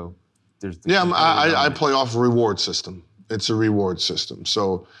 So there's. I play off a reward system. It's a reward system.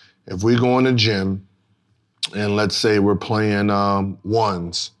 So if we go in the gym, and let's say we're playing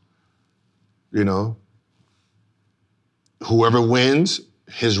ones, you know, whoever wins,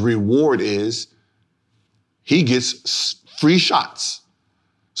 his reward is he gets free shots.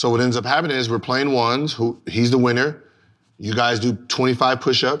 So what ends up happening is we're playing ones, he's the winner. You guys do 25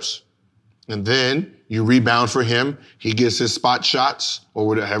 push-ups, and then you rebound for him. He gets his spot shots, or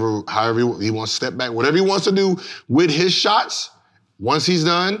whatever, however he wants to step back, whatever he wants to do with his shots. Once he's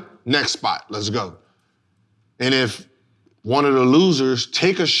done, next spot, let's go. And if one of the losers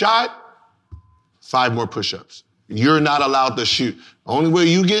take a shot, 5 more push-ups. You're not allowed to shoot. The only way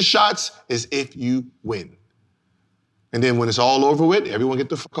you get shots is if you win. And then when it's all over with, everyone get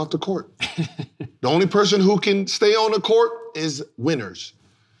the fuck off the court. The only person who can stay on the court is winners.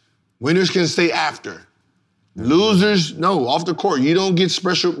 Winners can stay after. Losers, no, off the court. You don't get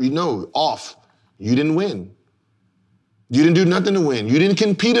special, off. You didn't win. You didn't do nothing to win. You didn't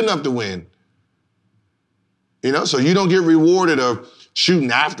compete enough to win. So you don't get rewarded of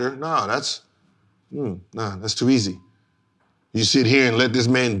shooting after. No, that's too easy. You sit here and let this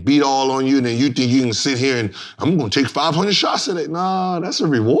man beat all on you, and then you think you can sit here and I'm going to take 500 shots today. No, that's a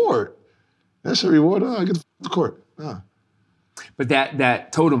reward. That's a reward. No, get the court. No. But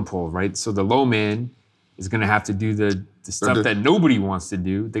that totem pole, right? So the low man is going to have to do the stuff that nobody wants to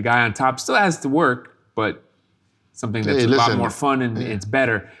do. The guy on top still has to work, but something that's a lot more fun and it's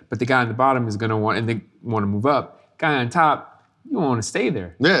better. But the guy on the bottom is going to want to move up. Guy on top, you want to stay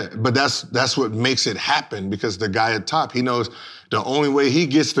there. Yeah, but that's what makes it happen, because the guy at top, he knows the only way he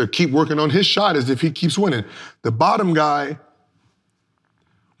gets to keep working on his shot is if he keeps winning. The bottom guy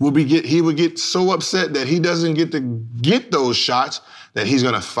would get so upset that he doesn't get to get those shots that he's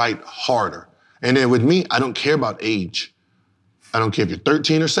going to fight harder. And then with me, I don't care about age. I don't care if you're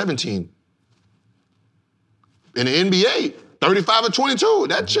 13 or 17. In the NBA, 35 or 22,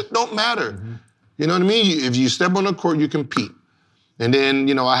 that shit don't matter. Mm-hmm. You know what I mean? If you step on the court, you compete. And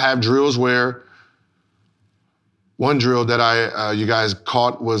then, I have drills where one drill that you guys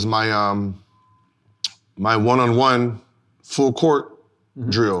caught was my my one-on-one full court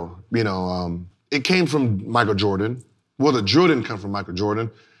drill. It came from Michael Jordan. Well, the drill didn't come from Michael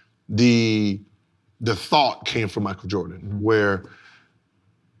Jordan. The thought came from Michael Jordan, where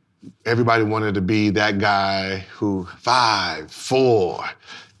everybody wanted to be that guy who 5'4".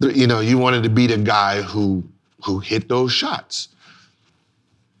 You wanted to be the guy who hit those shots.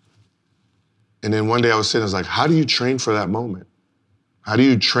 And then one day I was sitting, I was like, how do you train for that moment? How do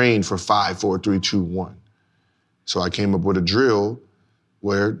you train for 5, 4, 3, 2, 1? So I came up with a drill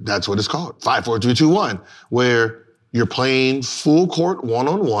where that's what it's called, 5, 4, 3, 2, 1, where you're playing full court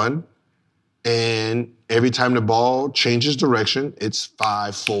one-on-one, and every time the ball changes direction, it's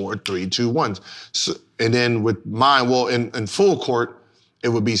 5, 4, 3, 2, 1. So, and then with mine, in full court, it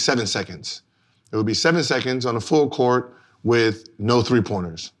would be 7 seconds. It would be 7 seconds on a full court with no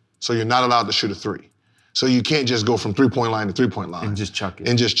three-pointers. So you're not allowed to shoot a 3. So you can't just go from three-point line to three-point line. And just chuck it.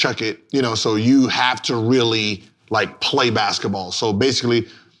 So you have to really, play basketball. So basically,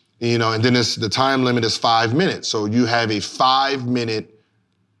 and then the time limit is 5 minutes. So you have a 5-minute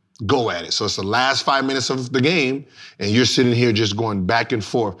go at it. So it's the last 5 minutes of the game, and you're sitting here just going back and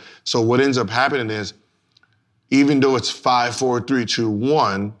forth. So what ends up happening is, even though it's 5, 4, 3, 2,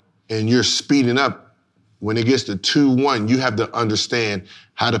 1, and you're speeding up, when it gets to 2-1, you have to understand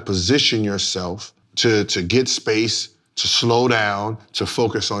how to position yourself to get space, to slow down, to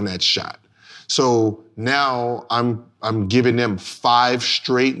focus on that shot. So now I'm giving them 5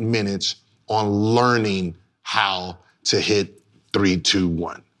 straight minutes on learning how to hit 3, 2,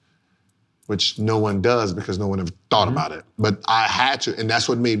 1, which no one does because no one ever thought about it. But I had to, and that's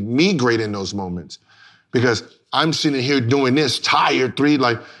what made me great in those moments, because I'm sitting here doing this, tired, 3,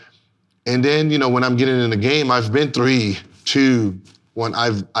 and then, when I'm getting in the game, I've been 3, 2, 1.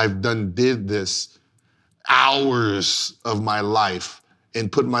 I've did this hours of my life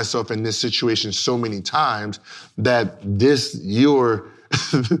and put myself in this situation so many times that you're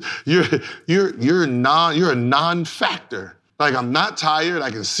a non-factor. I'm not tired.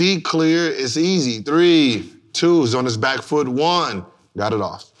 I can see clear. It's easy. 3, 2 is on his back foot. 1, got it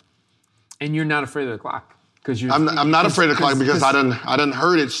off. And you're not afraid of the clock. I'm not afraid of the clock because I done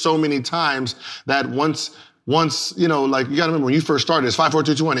heard it so many times that once you gotta remember when you first started, it's 5, 4,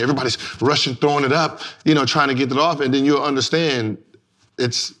 3, 2, 1. Everybody's rushing, throwing it up, trying to get it off, and then you'll understand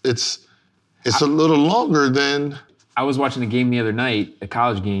it's a little longer than. I was watching a game the other night, a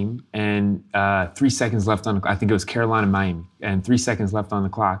college game, and 3 seconds left on. I think it was Carolina Miami, and 3 seconds left on the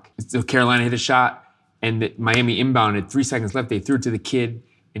clock. So Carolina hit a shot, and Miami inbounded. 3 seconds left. They threw it to the kid.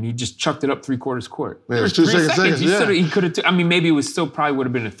 And he just chucked it up 3/4 court. Man, it was 2 seconds. He could have. Maybe it was still probably would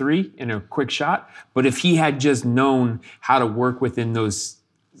have been a 3 and a quick shot. But if he had just known how to work within those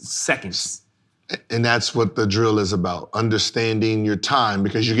seconds, And that's what the drill is about, understanding your time,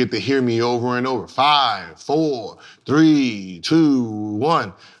 because you get to hear me over and over. 5, 4, 3, 2,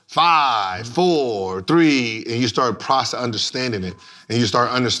 1. 5, 4, 3, and you start understanding it, and you start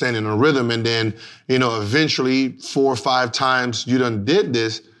understanding the rhythm, and then, eventually 4 or 5 times you done did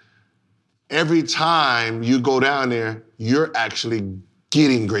this, every time you go down there, you're actually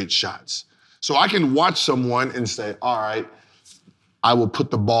getting great shots. So I can watch someone and say, all right, I will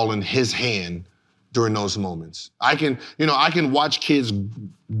put the ball in his hand during those moments. I can watch kids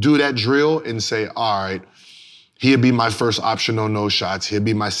do that drill and say, all right, he'll be my first option on those shots. He'll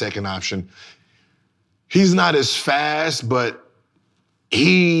be my second option. He's not as fast, but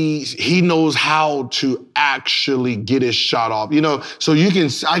he knows how to actually get his shot off. So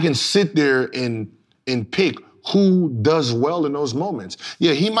I can sit there and pick who does well in those moments.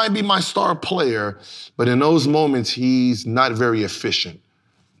 Yeah, he might be my star player, but in those moments, he's not very efficient.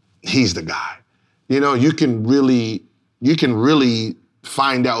 He's the guy. You can really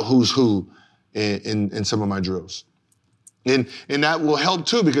find out who's who in some of my drills. And that will help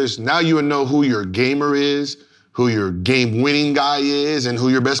too, because now you know who your gamer is, who your game-winning guy is, and who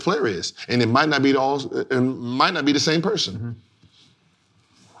your best player is. And it might not be the same person. Mm-hmm.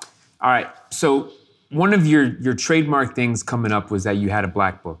 All right. So one of your trademark things coming up was that you had a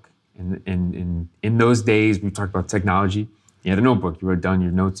black book. And in those days, we talked about technology. You had a notebook. You wrote down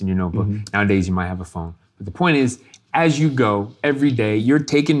your notes in your notebook. Mm-hmm. Nowadays, you might have a phone. But the point is, as you go, every day, you're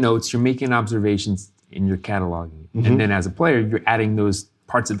taking notes, you're making observations, and you're cataloging. Mm-hmm. And then as a player, you're adding those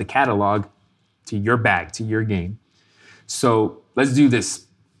parts of the catalog to your bag, to your game. So let's do this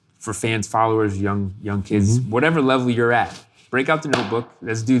for fans, followers, young kids, mm-hmm. whatever level you're at. Break out the notebook.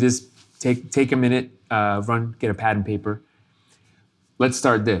 Let's do this. Take a minute, get a pad and paper. Let's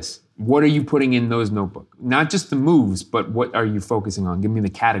start this. What are you putting in those notebooks? Not just the moves, but what are you focusing on? Give me the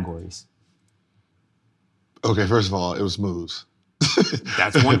categories. Okay, first of all, it was moves.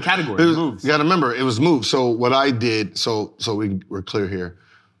 That's one category, moves. You gotta remember, it was moves. So what I did, so we're clear here,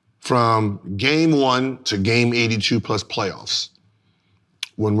 from game 1 to game 82 plus playoffs,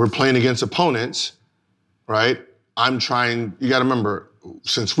 when we're playing against opponents, right, you gotta remember,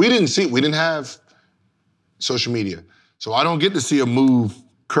 since we didn't have social media, so I don't get to see a move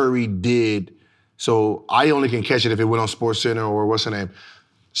Curry did, so I only can catch it if it went on SportsCenter or what's the name.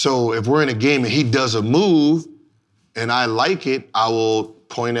 So if we're in a game and he does a move and I like it, I will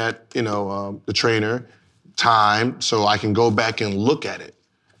point at, the trainer, time, so I can go back and look at it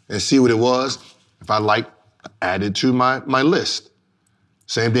and see what it was. If I like, add it to my list.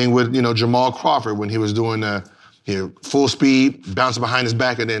 Same thing with, Jamal Crawford when he was doing full speed, bouncing behind his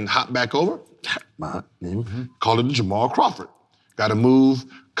back and then hop back over. Mm-hmm. Call it the Jamal Crawford. Got a move,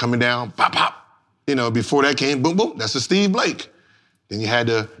 coming down, pop, pop. Before that came, boom, boom, that's the Steve Blake. Then you had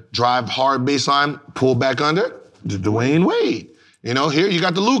to drive hard baseline, pull back under, the Dwayne Wade. Here you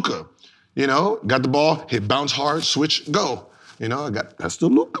got the Luka. Got the ball, hit bounce hard, switch, go. That's the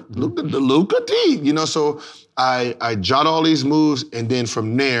Luka team. So I jot all these moves, and then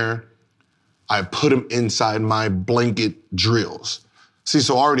from there, I put them inside my blanket drills. See,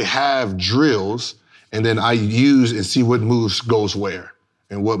 so I already have drills, and then I use and see what moves goes where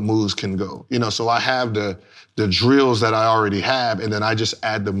and what moves can go. So I have the drills that I already have, and then I just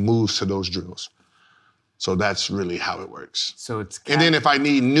add the moves to those drills. So that's really how it works. So and then if I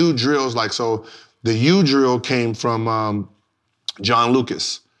need new drills, so the U drill came from John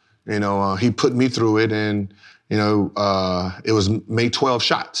Lucas. He put me through it, and it was make 12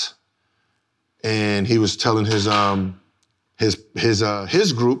 shots. And he was telling his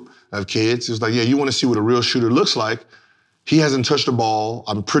group of kids, he was like, yeah, you want to see what a real shooter looks like? He hasn't touched the ball.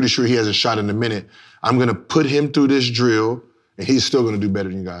 I'm pretty sure he hasn't shot in a minute. I'm going to put him through this drill, and he's still going to do better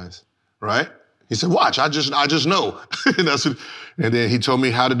than you guys, right? He said, watch, I just know. And then he told me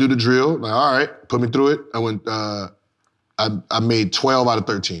how to do the drill. Like, all right, put me through it. I went, I made 12 out of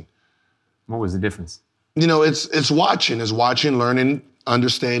 13. What was the difference? It's watching, learning,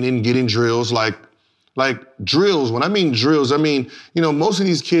 understanding, getting drills. Like drills, when I mean drills, most of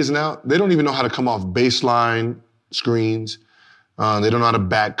these kids now, they don't even know how to come off baseline screens. They don't know how to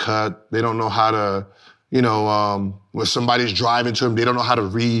back cut. They don't know how to, when somebody's driving to them, they don't know how to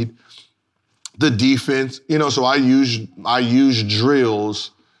read the defense. So I use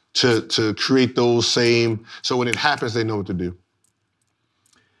drills to create those same, so when it happens, they know what to do.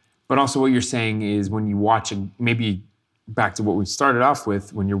 But also what you're saying is when you watch, maybe back to what we started off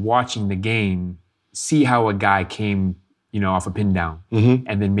with, when you're watching the game, see how a guy came, off a pin down, mm-hmm.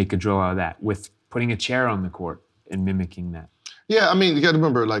 and then make a drill out of that with putting a chair on the court and mimicking that. Yeah, you got to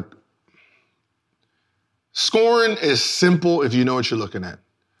remember, scoring is simple if you know what you're looking at.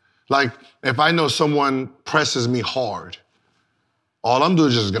 Like, if I know someone presses me hard, all I'm doing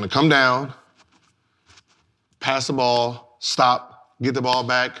is just gonna come down, pass the ball, stop, get the ball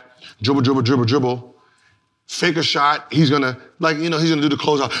back, dribble, fake a shot. He's gonna, he's gonna do the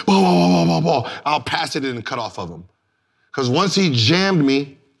closeout. Ball. I'll pass it in and cut off of him. Because once he jammed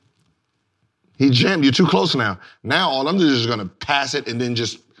me, you're too close now. Now all I'm doing is just gonna pass it and then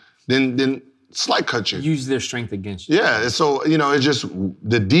then slight cut you. Use their strength against you. Yeah, so, it's just,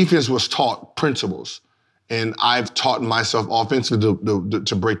 the defense was taught principles. And I've taught myself offensively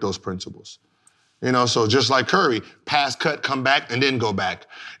to break those principles. So just like Curry, pass, cut, come back, and then go back.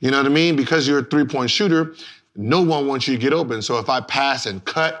 You know what I mean? Because you're a three-point shooter, no one wants you to get open. So if I pass and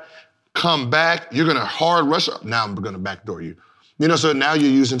cut, come back, you're gonna hard rush. Now I'm gonna backdoor you. So now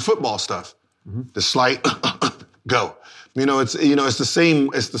you're using football stuff. Mm-hmm. The slight, go. It's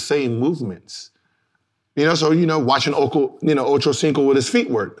the same movements. So watching Ocho Cinco with his feet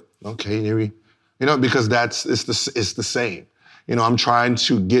work. Okay, here we, because it's the same. I'm trying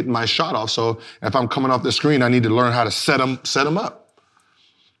to get my shot off. So if I'm coming off the screen, I need to learn how to set them up.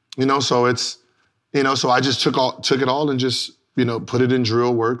 So it's, so I just took it all and just, put it in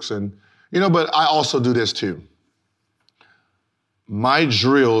drill works and, but I also do this too. My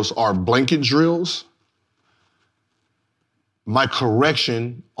drills are blanket drills. My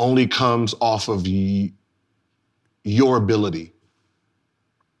correction only comes off of your ability.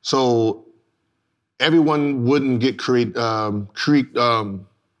 So everyone wouldn't get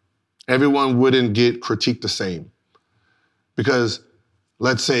everyone wouldn't get critiqued the same. Because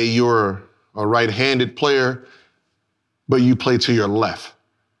let's say you're a right-handed player, but you play to your left.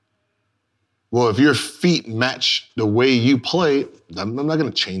 Well, if your feet match the way you play, I'm not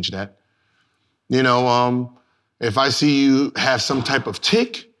gonna change that. If I see you have some type of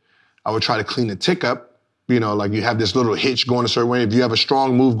tick, I would try to clean the tick up. Like you have this little hitch going a certain way. If you have a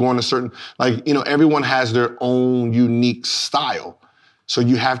strong move going a certain, everyone has their own unique style. So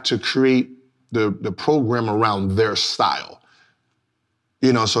you have to create the program around their style.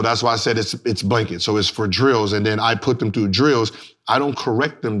 So that's why I said it's blanket. So it's for drills, and then I put them through drills. I don't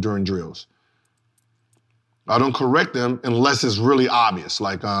correct them during drills. I don't correct them unless it's really obvious.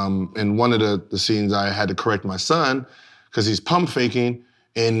 Like in one of the scenes, I had to correct my son because he's pump faking.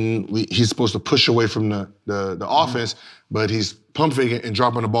 And he's supposed to push away from the offense, but he's pump faking and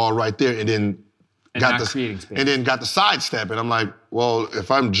dropping the ball right there, and then got the sidestep. And I'm like, well,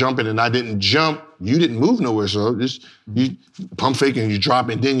 if I'm jumping and I didn't jump, you didn't move nowhere. So just you pump faking, you drop,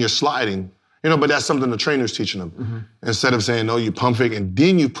 and then you're sliding. But that's something the trainer's teaching them. Mm-hmm. Instead of saying, no, you pump fake and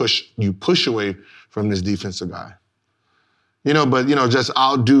then you push away from this defensive guy. But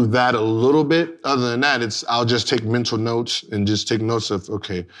I'll do that a little bit. Other than that, I'll just take mental notes and just take notes of,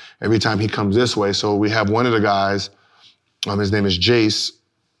 okay, every time he comes this way. So we have one of the guys, his name is Jace.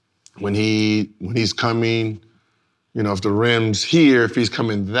 When he's coming, if the rim's here, if he's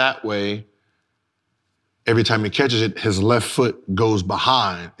coming that way, every time he catches it, his left foot goes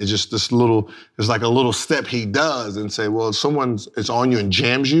behind. It's just it's like a little step he does and say, well, if someone is on you and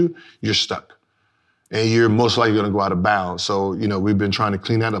jams you, you're stuck. And you're most likely going to go out of bounds. So, we've been trying to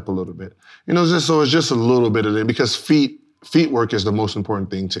clean that up a little bit. So it's just a little bit of it because feet work is the most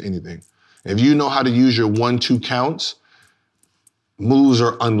important thing to anything. If you know how to use your 1-2 counts, moves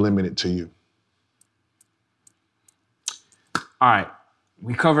are unlimited to you. All right.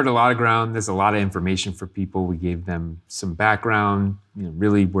 We covered a lot of ground. There's a lot of information for people. We gave them some background,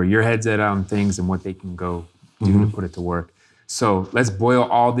 really where your head's at on things and what they can go do to put it to work. So let's boil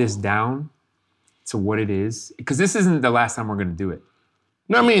all this down to what it is, because this isn't the last time we're going to do it.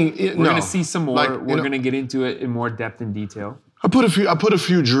 No, I mean, we're going to see some more. We're going to get into it in more depth and detail. I put a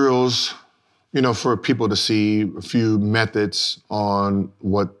few drills, for people to see, a few methods on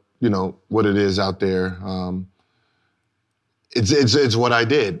what it is out there. It's what I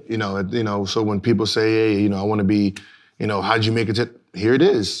did, So when people say, hey, I want to be, how'd you make it? Here it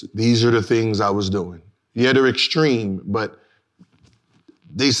is. These are the things I was doing. Yeah, they're extreme, but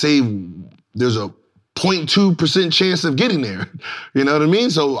they say there's a 0.2% chance of getting there. You know what I mean?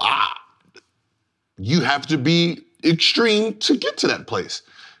 So you have to be extreme to get to that place,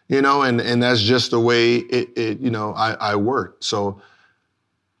 and that's just the way I work. So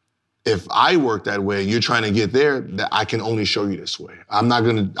if I work that way, you're trying to get there, I can only show you this way.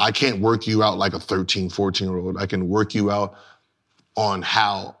 I can't work you out like a 13, 14-year-old. I can work you out on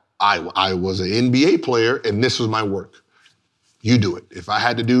how I was an NBA player and this was my work. You do it. If I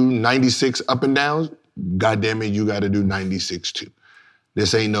had to do 96 up and downs, goddamn it, you got to do 96 too.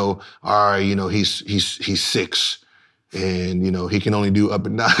 This ain't no, all right, he's 6 and, he can only do up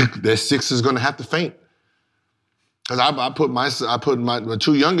and down. That 6 is going to have to faint. Because I put my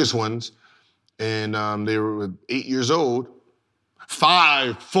two youngest ones, and they were 8 years old.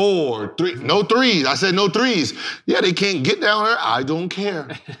 5, 4, 3, no threes. I said no threes. Yeah, they can't get down there. I don't care.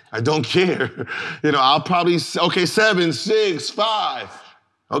 I don't care. I'll probably, 7, 6, 5.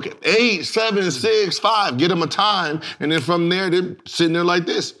 Okay, 8, 7, 6, 5. Get them a time. And then from there, they're sitting there like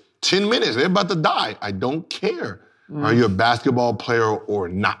this. 10 minutes. They're about to die. I don't care. Are you a basketball player or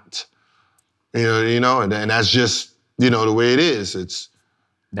not? And that's just, the way it is.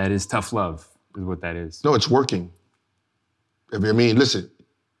 That is tough love, is what that is. No, it's working. I mean, listen,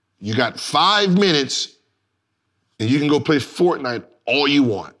 you got 5 minutes and you can go play Fortnite all you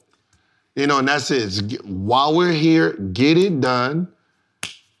want. And that's it. While we're here, get it done,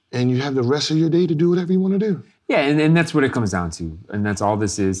 and you have the rest of your day to do whatever you want to do. Yeah, and that's what it comes down to. And that's all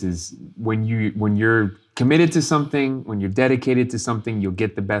this is when you're committed to something, when you're dedicated to something, you'll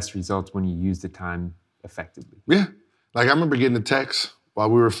get the best results when you use the time effectively. Yeah. Like I remember getting a text while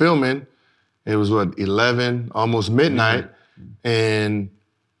we were filming. It was 11, almost midnight. Mm-hmm. And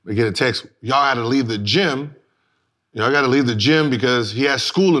we get a text, y'all got to leave the gym. Y'all got to leave the gym because he has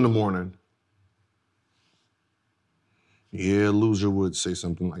school in the morning. Yeah, loser would say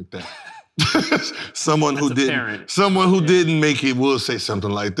something like that. Someone who didn't make it will say something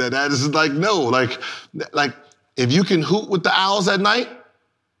like that. That is like, no, like if you can hoot with the Owls at night,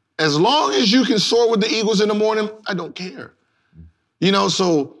 as long as you can soar with the Eagles in the morning, I don't care.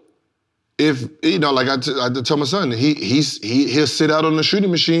 So if, like I tell my son, he'll sit out on the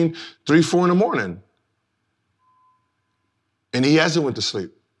shooting machine 3, 4 in the morning. And he hasn't went to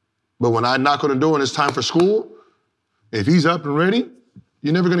sleep. But when I knock on the door and it's time for school, if he's up and ready,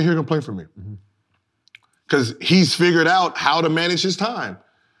 you're never gonna hear a complaint from me. Because he's figured out how to manage his time.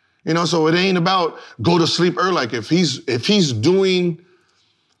 So it ain't about go to sleep early. Like if he's doing,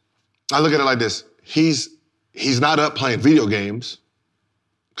 I look at it like this, he's not up playing video games,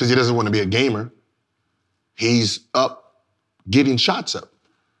 because he doesn't want to be a gamer. He's up getting shots up.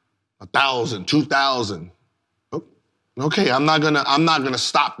 1,000, 2,000. Oh, okay, I'm not gonna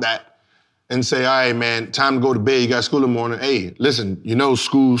stop that and say, all right, man, time to go to bed. You got school in the morning. Hey, listen,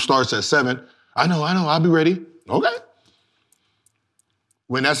 school starts at 7. I know, I'll be ready. Okay.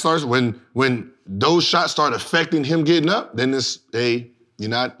 When that starts, when those shots start affecting him getting up, then it's, hey, you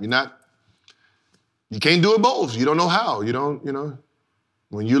can't do it both. You don't know how.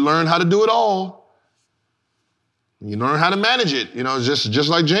 When you learn how to do it all, you learn how to manage it. Just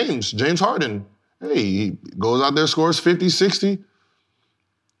like James Harden. Hey, he goes out there, scores 50, 60.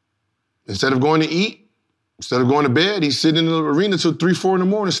 Instead of going to eat, instead of going to bed, he's sitting in the arena till 3, 4 in the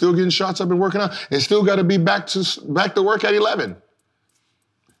morning, still getting shots up and working out, and still got to be back to work at 11.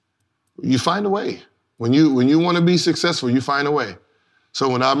 You find a way. When you want to be successful, you find a way. So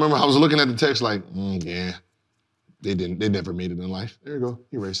when I remember I was looking at the text like, yeah. They never made it in life. There you go.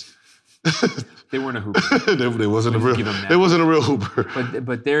 Erased. They weren't a hooper. They wasn't a real hooper.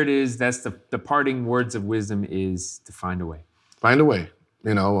 But there it is. That's the parting words of wisdom is to find a way. Find a way.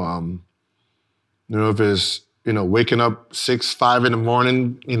 If it's, waking up 6, 5 in the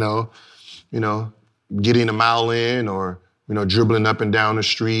morning, getting a mile in, or, dribbling up and down the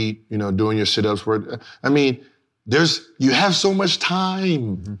street, doing your sit-ups. I mean, you have so much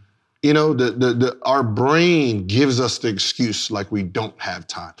time. Mm-hmm. Our brain gives us the excuse like we don't have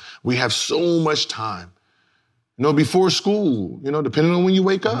time. We have so much time. Before school, depending on when you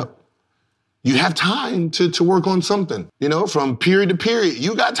wake up, you have time to work on something. From period to period,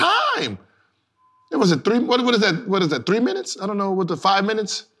 you got time. Was it 3? What is that? What is that? 3 minutes? I don't know. What the 5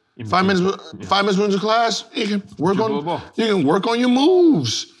 minutes? 5 minutes. Yeah. 5 minutes into class. You can work on your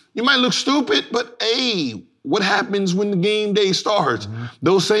moves. You might look stupid, but hey. What happens when the game day starts? Mm-hmm.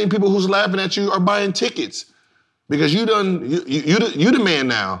 Those same people who's laughing at you are buying tickets because you the man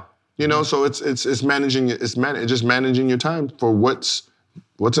now. So it's managing your time for what's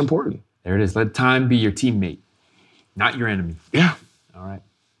important. There it is. Let time be your teammate, not your enemy. Yeah. All right.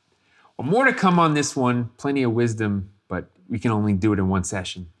 Well, more to come on this one. Plenty of wisdom, but we can only do it in one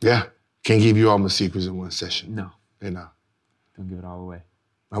session. Yeah. Can't give you all my secrets in one session. No. Don't give it all away.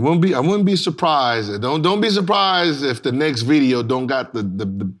 I wouldn't be surprised. Don't be surprised if the next video don't got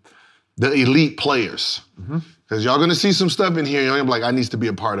the elite players. Because y'all gonna see some stuff in here. You're gonna be like, I need to be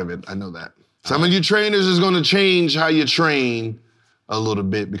a part of it. I know that. Some of you trainers is gonna change how you train a little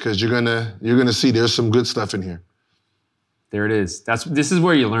bit because you're gonna see there's some good stuff in here. There it is. This is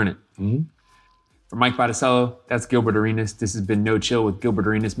where you learn it. Mm-hmm. For Mike Botticello, that's Gilbert Arenas. This has been No Chill with Gilbert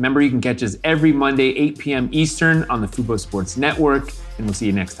Arenas. Remember, you can catch us every Monday, 8 p.m. Eastern on the Fubo Sports Network, and we'll see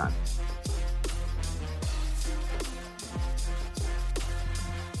you next time.